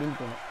அப்படின்னு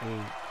போகணும்.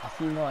 ஏய்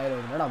அசிங்கமாக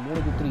ஆயிரம் என்னடா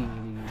 3-3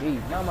 டேய்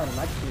என்ன மாதிரி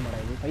மேட்ச் பண்ணுமாடா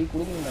இது 5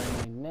 கொடுக்குங்கடா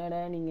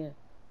என்னடா நீங்கள்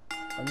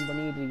ஃபன்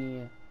பண்ணிக்கிட்டு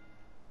இருக்கீங்க.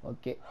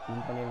 ஓகே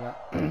வின் பண்ணியிருக்கான்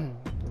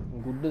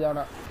குட்டு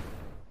தானா.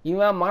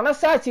 இவன்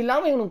மனசாட்சி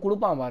இல்லாமல் இவனுக்கு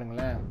கொடுப்பான்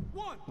பாருங்களேன்.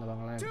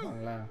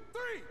 பாருங்களேன்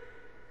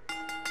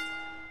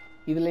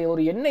இதில்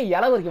ஒரு என்ன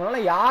இளவு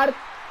இருக்கு யார்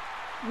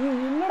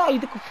என்னடா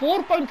இதுக்கு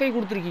 4.5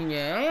 கொடுத்துருக்கீங்க.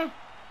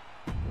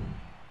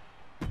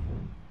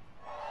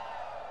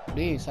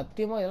 டேய்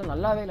சத்தியமா இதெல்லாம்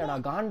நல்லாவே இல்லடா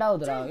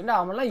காண்டாவுதுடா. ஏன்னா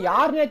அவன்லாம்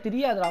யாருன்னே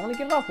தெரியாதுடா.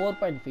 அவனுக்கு என்ன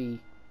 4.5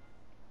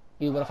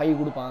 இது ஒரு 5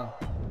 கொடுப்பான்.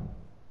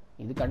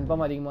 இது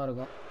கன்ஃபார்ம் அதிகமாக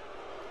இருக்கும்.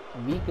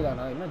 வீக்கு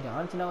தானா என்ன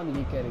ஜான்சனா வந்து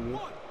வீக்காக இருக்கு.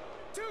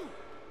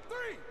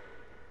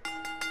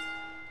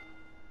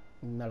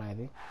 என்னடா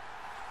இது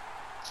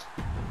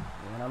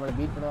நம்மளை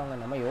பீட் பண்ணுவாங்க.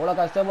 நம்ம எவ்வளோ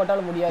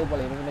கஷ்டப்பட்டாலும் முடியாது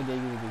போல. இவங்க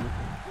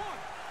ஜெயிக்கிறதுக்கு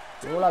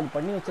எவ்வளோ அது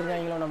பண்ணி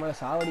வச்சிருக்காங்களோ நம்மளை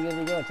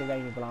சாவடிக்கிறதுக்கே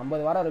வச்சிருக்காங்க போல.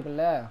 50 வாரம்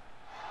இருக்குல்ல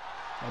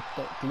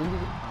மொத்தம்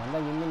கிழிஞ்சுது. அவன்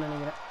தான் இன்னும்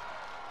நினைக்கிறேன்.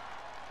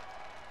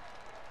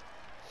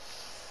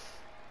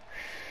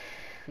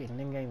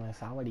 என்னங்க இவன்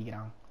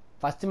சாவடிக்கிறான்.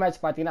 ஃபர்ஸ்ட் மேட்ச்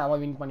பார்த்தீங்கன்னா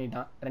அவன் வின்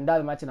பண்ணிட்டான்.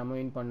 2வது மேட்ச் நம்ம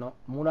வின் பண்ணோம்.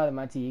 3வது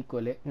மேட்ச்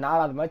ஈக்குவல்.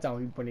 4வது மேட்ச்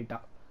அவன் வின்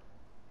பண்ணிட்டான்.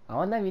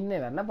 அவன் தான் வின்னு.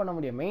 என்ன பண்ண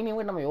முடியும். மெயின்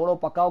இவங்க நம்ம எவ்வளோ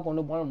பக்காவாக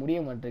கொண்டு போனால் முடிய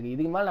மாட்டேங்குது.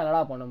 இதுக்கு மேலே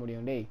நல்லா பண்ண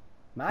முடியும். டேய்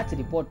மேட்ச்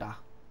ரிப்போர்ட்டா?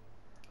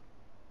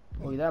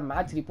 ஓ இதான்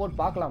மேட்ச் ரிப்போர்ட்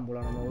பார்க்கலாம் போல.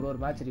 நம்ம ஒரு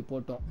மேட்ச்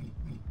ரிப்போர்ட்டும்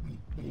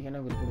இதுக்கு என்ன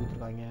ரிப்போர்ட்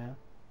கொடுத்துருக்காங்க.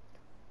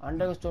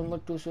 Understand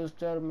 2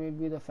 sister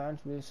maybe the fans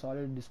will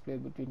solid display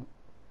between.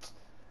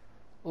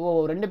 ஓ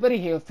 2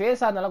 பேரும்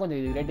ஃபேஸாக இருந்தாலும்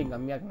கொஞ்சம் ரேட்டிங்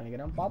கம்மியாக இருக்குன்னு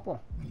நினைக்கிறேன்.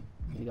 பார்ப்போம்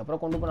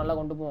இதுக்கப்புறம் கொண்டு போய் நல்லா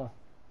கொண்டு போவோம்.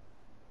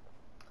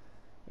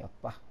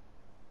 எப்பா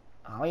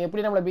அவன்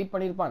எப்படி நம்மளை பீட்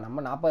பண்ணியிருப்பான்.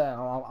 நம்ம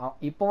 40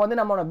 இப்போ வந்து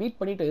நம்ம அவனை பீட்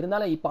பண்ணிட்டு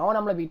இருந்தாலும் இப்போ அவன்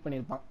நம்மளை பீட்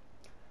பண்ணியிருப்பான்.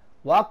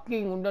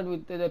 Walking உண்டட்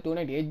with the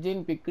dunite edge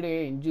in picked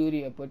injury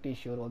அப்படி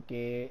sure.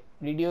 Okay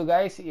did you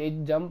guys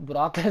edge jump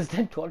ப்ராக்லஸ்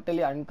than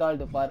totally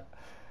அன்கால்டு for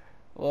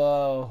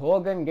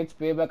Hogan gets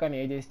பேபேக் on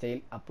AJ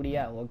style.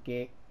 அப்படியா? Okay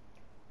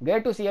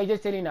great to C AJ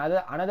style in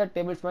another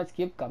tables match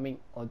keep coming.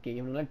 Okay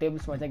இவங்களாம்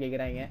tables match தான்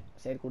கேட்குறாங்க.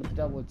 சரி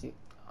கொடுத்துட்டா போச்சு.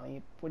 அவன்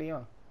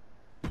எப்படியும்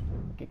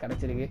ஓகே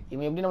கிடச்சிருக்கு.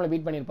 இவன் எப்படி நம்மளை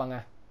பீட் பண்ணியிருப்பாங்க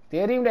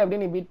தெரியும்டா. எப்படி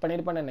நீ பீட்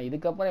பண்ணியிருப்பான்னு.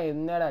 இதுக்கப்புறம்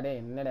என்னடா டே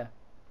என்னடா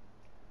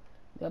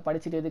இதை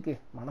படிச்சுட்டு எதுக்கு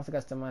மனசு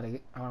கஷ்டமாக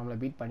இருக்குது. அவன் நம்மளை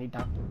பீட்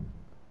பண்ணிட்டான்.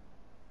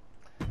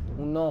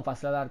 இன்னும்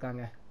ஃபர்ஸ்டில் தான்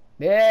இருக்காங்க.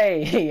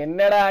 டேய்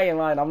என்னடா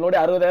இவன் நம்மளோட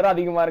 60,000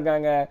 அதிகமாக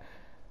இருக்காங்க.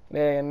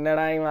 டே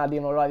என்னடா இவன்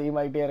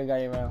அதிகமாகிட்டே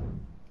இருக்கான். இவன்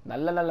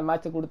நல்ல நல்ல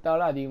மேட்ச்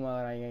கொடுத்தாலும்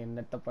அதிகமாகறாங்க.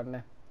 என்னத்த பண்ண.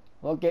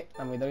 ஓகே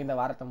நம்ம இதோட இந்த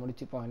வாரத்தை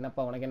முடிச்சுப்போம்.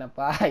 என்னப்பா உனக்கு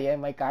என்னப்பா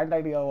ஏன் மை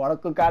கான்ட்ராக்ட்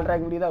உனக்கும்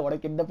கான்ட்ராக்ட் முடியுதா?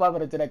 உனக்கு என்னப்பா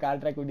பிரச்சனை?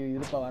 கான்ட்ராக்ட் முடியுது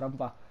இருப்பா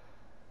வரப்பா.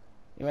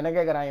 இவன் என்ன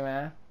கேட்குறான்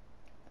இவன்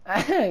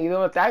இது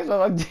தேங்க்ஸ்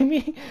ஃபார் ஒர்க்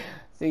ஜிம்மி.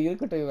 சரி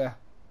இருக்கட்டும் இவன்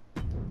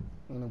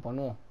இவனுக்கு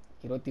பண்ணுவோம்.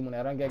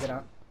 23,000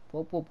 கேட்குறான்.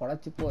 போ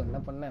பொழைச்சிப்போ என்ன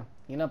பண்ண.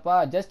 என்னப்பா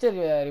just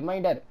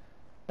reminder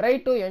try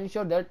to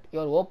ensure that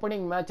your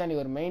opening match and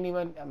your main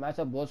event match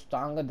are both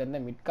stronger then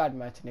the mid card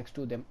match next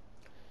to them.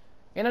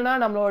 என்னன்னா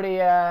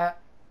நம்மளுடைய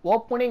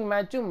ஓப்பனிங்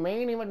மேட்சும்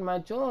மெயின் ஈவெண்ட்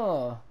மேட்சும்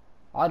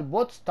are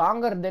both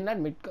stronger then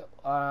and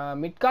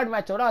mid card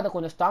மேட்சோட அதை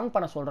கொஞ்சம் strong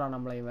பண்ண சொல்கிறான்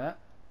நம்மளை. இவன்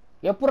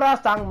எப்படா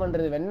ஸ்ட்ராங்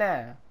பண்ணுறது வெண்ண?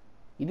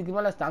 இதுக்கு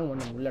மேலே ஸ்ட்ராங்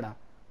பண்ண முடியலடா.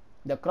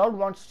 த crowd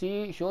wants C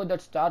show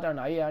that start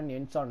and I and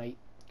ends on I.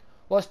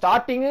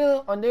 Starting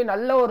வந்து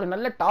ஒரு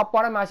நல்ல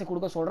டாப்பான மேட்சை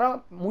கொடுக்க சொல்கிறான்.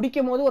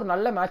 முடிக்கும் போது ஒரு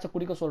நல்ல மேட்சை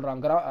குடிக்க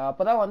சொல்கிறாங்க.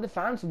 அப்போ தான் வந்து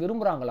ஃபேன்ஸ்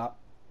விரும்புகிறாங்களா.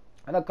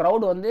 அந்த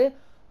க்ரௌட் வந்து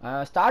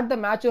ஸ்டார்ட் த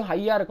மேட்சும்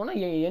ஹையாக இருக்கணும்,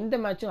 எந்த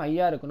மேட்சும்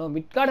ஹையாக இருக்கணும்.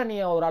 மிட் கார்டை நீ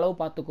ஓரளவு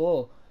பார்த்துக்கோ,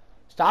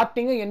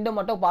 ஸ்டார்டிங்கும் எண்டு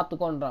மட்டும்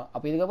பார்த்துக்கோன்றான்.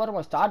 அப்போ இதுக்கப்புறம்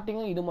நம்ம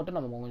ஸ்டார்டிங்கும் இது மட்டும்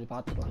நம்ம கொஞ்சம்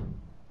பார்த்துக்கலாம்.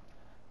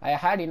 ஐ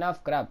had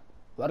enough graph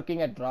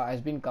working at raw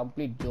has been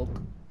complete joke.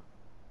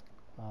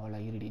 அவ்வளோ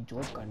இருடி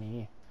ஜோக் அண்ணி.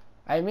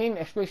 ஐ மீன்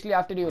especially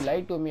after you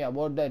light to me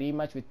about the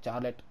rematch with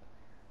சார்லட்.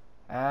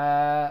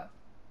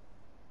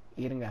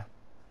 இருங்க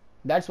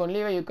that's only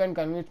way you can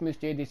convince me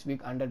stay this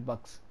week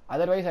 $100.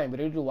 Otherwise I am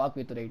ready to walk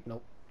with right now.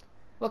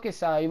 Okay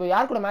sir, இவ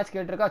யார் கூட match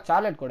கேட்டிருக்கா?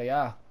 சார்லட் கூடயா?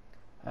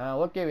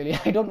 Okay Eli,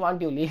 I don't want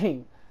you leaving.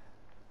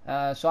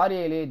 Sorry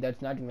Eli,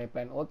 that's not in my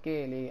plan. Okay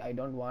Eli, I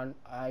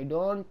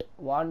don't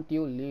want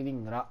you leaving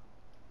ரா.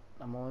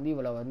 நம்ம வந்து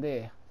இவளை வந்து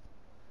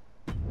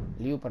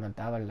leave பண்ண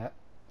தேவையில்ல,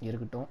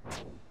 இருக்கட்டும்.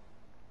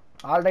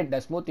 Alright,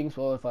 the smooth things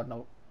over for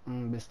now.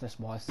 Business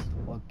boss.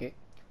 Okay.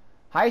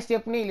 Hi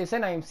Stephanie,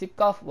 listen, I am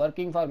sick of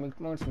working for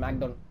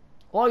SmackDown.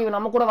 Oh, இவன்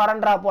நம்ம கூட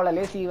வரன்றா போல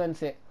lazy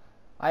events.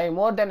 I am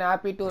more than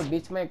happy to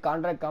ditch my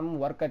contract, come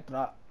work at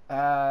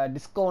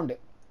discount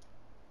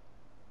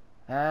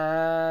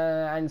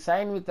and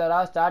sign with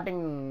Raw starting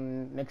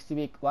next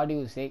week. What do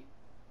you say?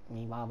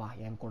 நீ வா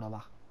என் கூட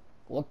வா.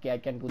 Okay, I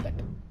can do that.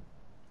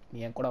 நீ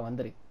என் கூட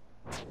வந்துரு.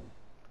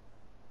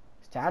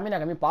 Stamina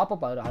கம்மி பாப்பா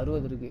பாரு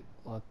 60 இருக்கு.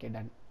 Okay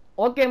done.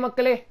 ஓகே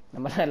மக்களே,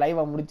 நம்ம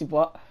லைவா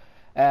முடிச்சுப்போம்.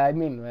 ஐ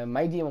மீன்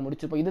மைஜிஎம்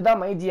முடிச்சுப்போம். இதுதான்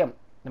மைஜிஎம்.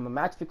 நம்ம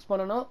மேட்ச் ஃபிக்ஸ்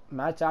பண்ணணும்,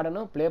 மேட்ச்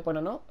ஆடணும், ப்ளே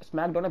பண்ணணும்,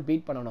 ஸ்மாக்டவுனை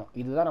பீட் பண்ணணும்.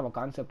 இதுதான் நம்ம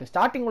கான்செப்ட்.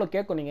 ஸ்டார்டிங் உங்களுக்கு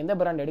கேட்கும் நீங்கள் எந்த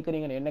பிராண்ட்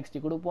எடுக்கிறீங்கன்னு.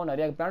 NXT கொடுப்போம்,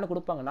 நிறைய பிராண்ட்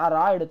கொடுப்பாங்க. நான்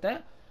ரா எடுத்தேன்,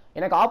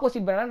 எனக்கு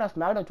ஆப்போசிட் பிராண்டாக நான்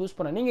ஸ்மாக்டவுன் சூஸ்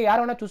பண்ணேன். நீங்கள் யாரை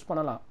வேணால் சூஸ்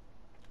பண்ணலாம்.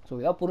 ஸோ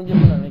இதாக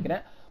புரிஞ்சுக்கணும்னு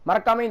நினைக்கிறேன்.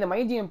 மறக்காம இந்த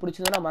மைஜிஎம்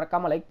பிடிச்சதுன்னா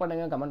மறக்காம லைக்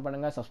பண்ணுங்க, கமெண்ட்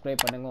பண்ணுங்க,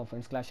 சப்ஸ்கிரைப் பண்ணுங்க, உங்கள்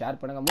ஃப்ரெண்ட்ஸ்க்குலாம் ஷேர்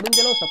பண்ணுங்க,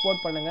 முடிஞ்சளவு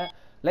சப்போர்ட் பண்ணுங்க.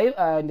 லைவ்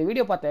இந்த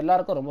வீடியோ பார்த்த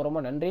எல்லாருக்கும் ரொம்ப ரொம்ப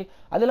நன்றி.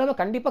 அது இல்லாமல்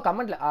கண்டிப்பாக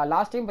கமெண்ட்ல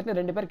லாஸ்ட் டைம் பற்றி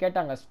 2 பேர்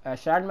கேட்டாங்க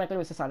ஷான் மைக்கேல்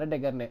vs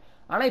அண்டர்டேக்கர்னு.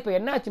 ஆனால் இப்போ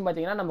என்ன ஆச்சுன்னு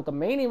பார்த்தீங்கன்னா நமக்கு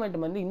மெயின் ஈவெண்ட்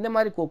வந்து இந்த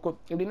மாதிரி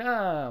எப்படின்னா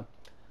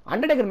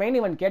அண்டர்டேக்கர் மெயின்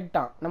ஈவெண்ட்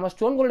கேட்டான், நம்ம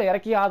ஸ்டோன் கோல்ட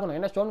இறக்கி ஆகணும்.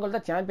 ஏன்னா ஸ்டோன் கோல்ட்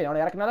தான் சாம்பியன்,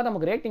 அவனை இறக்கினா தான்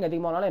நமக்கு ரேட்டிங்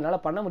அதிகமானாலும்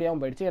என்னால் பண்ண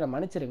முடியாமல் போயிடுச்சு, என்னை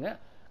மன்னிச்சிருங்க.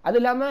 அது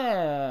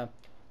இல்லாமல்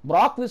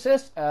ப்ராக்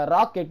விசஸ்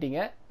ராக்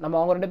கேட்டிங்க, நம்ம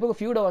அவங்க 2 பேருக்கு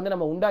ஃபியூடை வந்து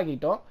நம்ம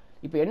உண்டாக்கிட்டோம்.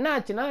 இப்போ என்ன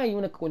ஆச்சுன்னா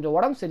இவனுக்கு கொஞ்சம்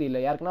உடம்பு சரியில்லை,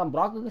 யாருக்குன்னா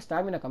ப்ராக்கு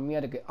ஸ்டாமினா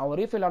கம்மியாக இருக்குது. அவன்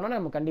ரீஃபில் ஆனால்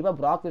நம்ம கண்டிப்பாக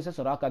ப்ராக் விசஸ்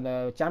ராக் அந்த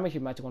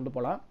சாம்பியன்ஷிப் மேட்ச் கொண்டு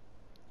போகலாம்.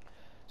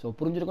 ஸோ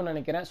புரிஞ்சிருக்கும்னு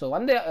நினைக்கிறேன். ஸோ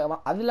வந்து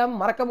அது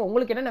இல்லாமல் மறக்காமல்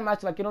உங்களுக்கு என்னென்ன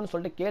மேட்ச் வைக்கணும்னு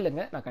சொல்லிட்டு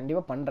கேளுங்க, நான்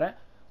கண்டிப்பாக பண்ணுறேன்.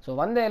 ஸோ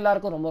வந்த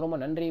எல்லாருக்கும் ரொம்ப ரொம்ப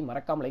நன்றி.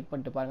 மறக்காமல் லைக்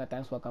பண்ணிட்டு பாருங்கள்.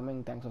 Thanks for coming,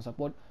 thanks for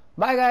support.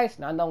 Bye guys,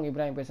 நான் தான் உங்கள்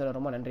இப்ராஹிம் பேசுகிறேன்.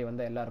 ரொம்ப நன்றி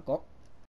வந்த எல்லாருக்கும்.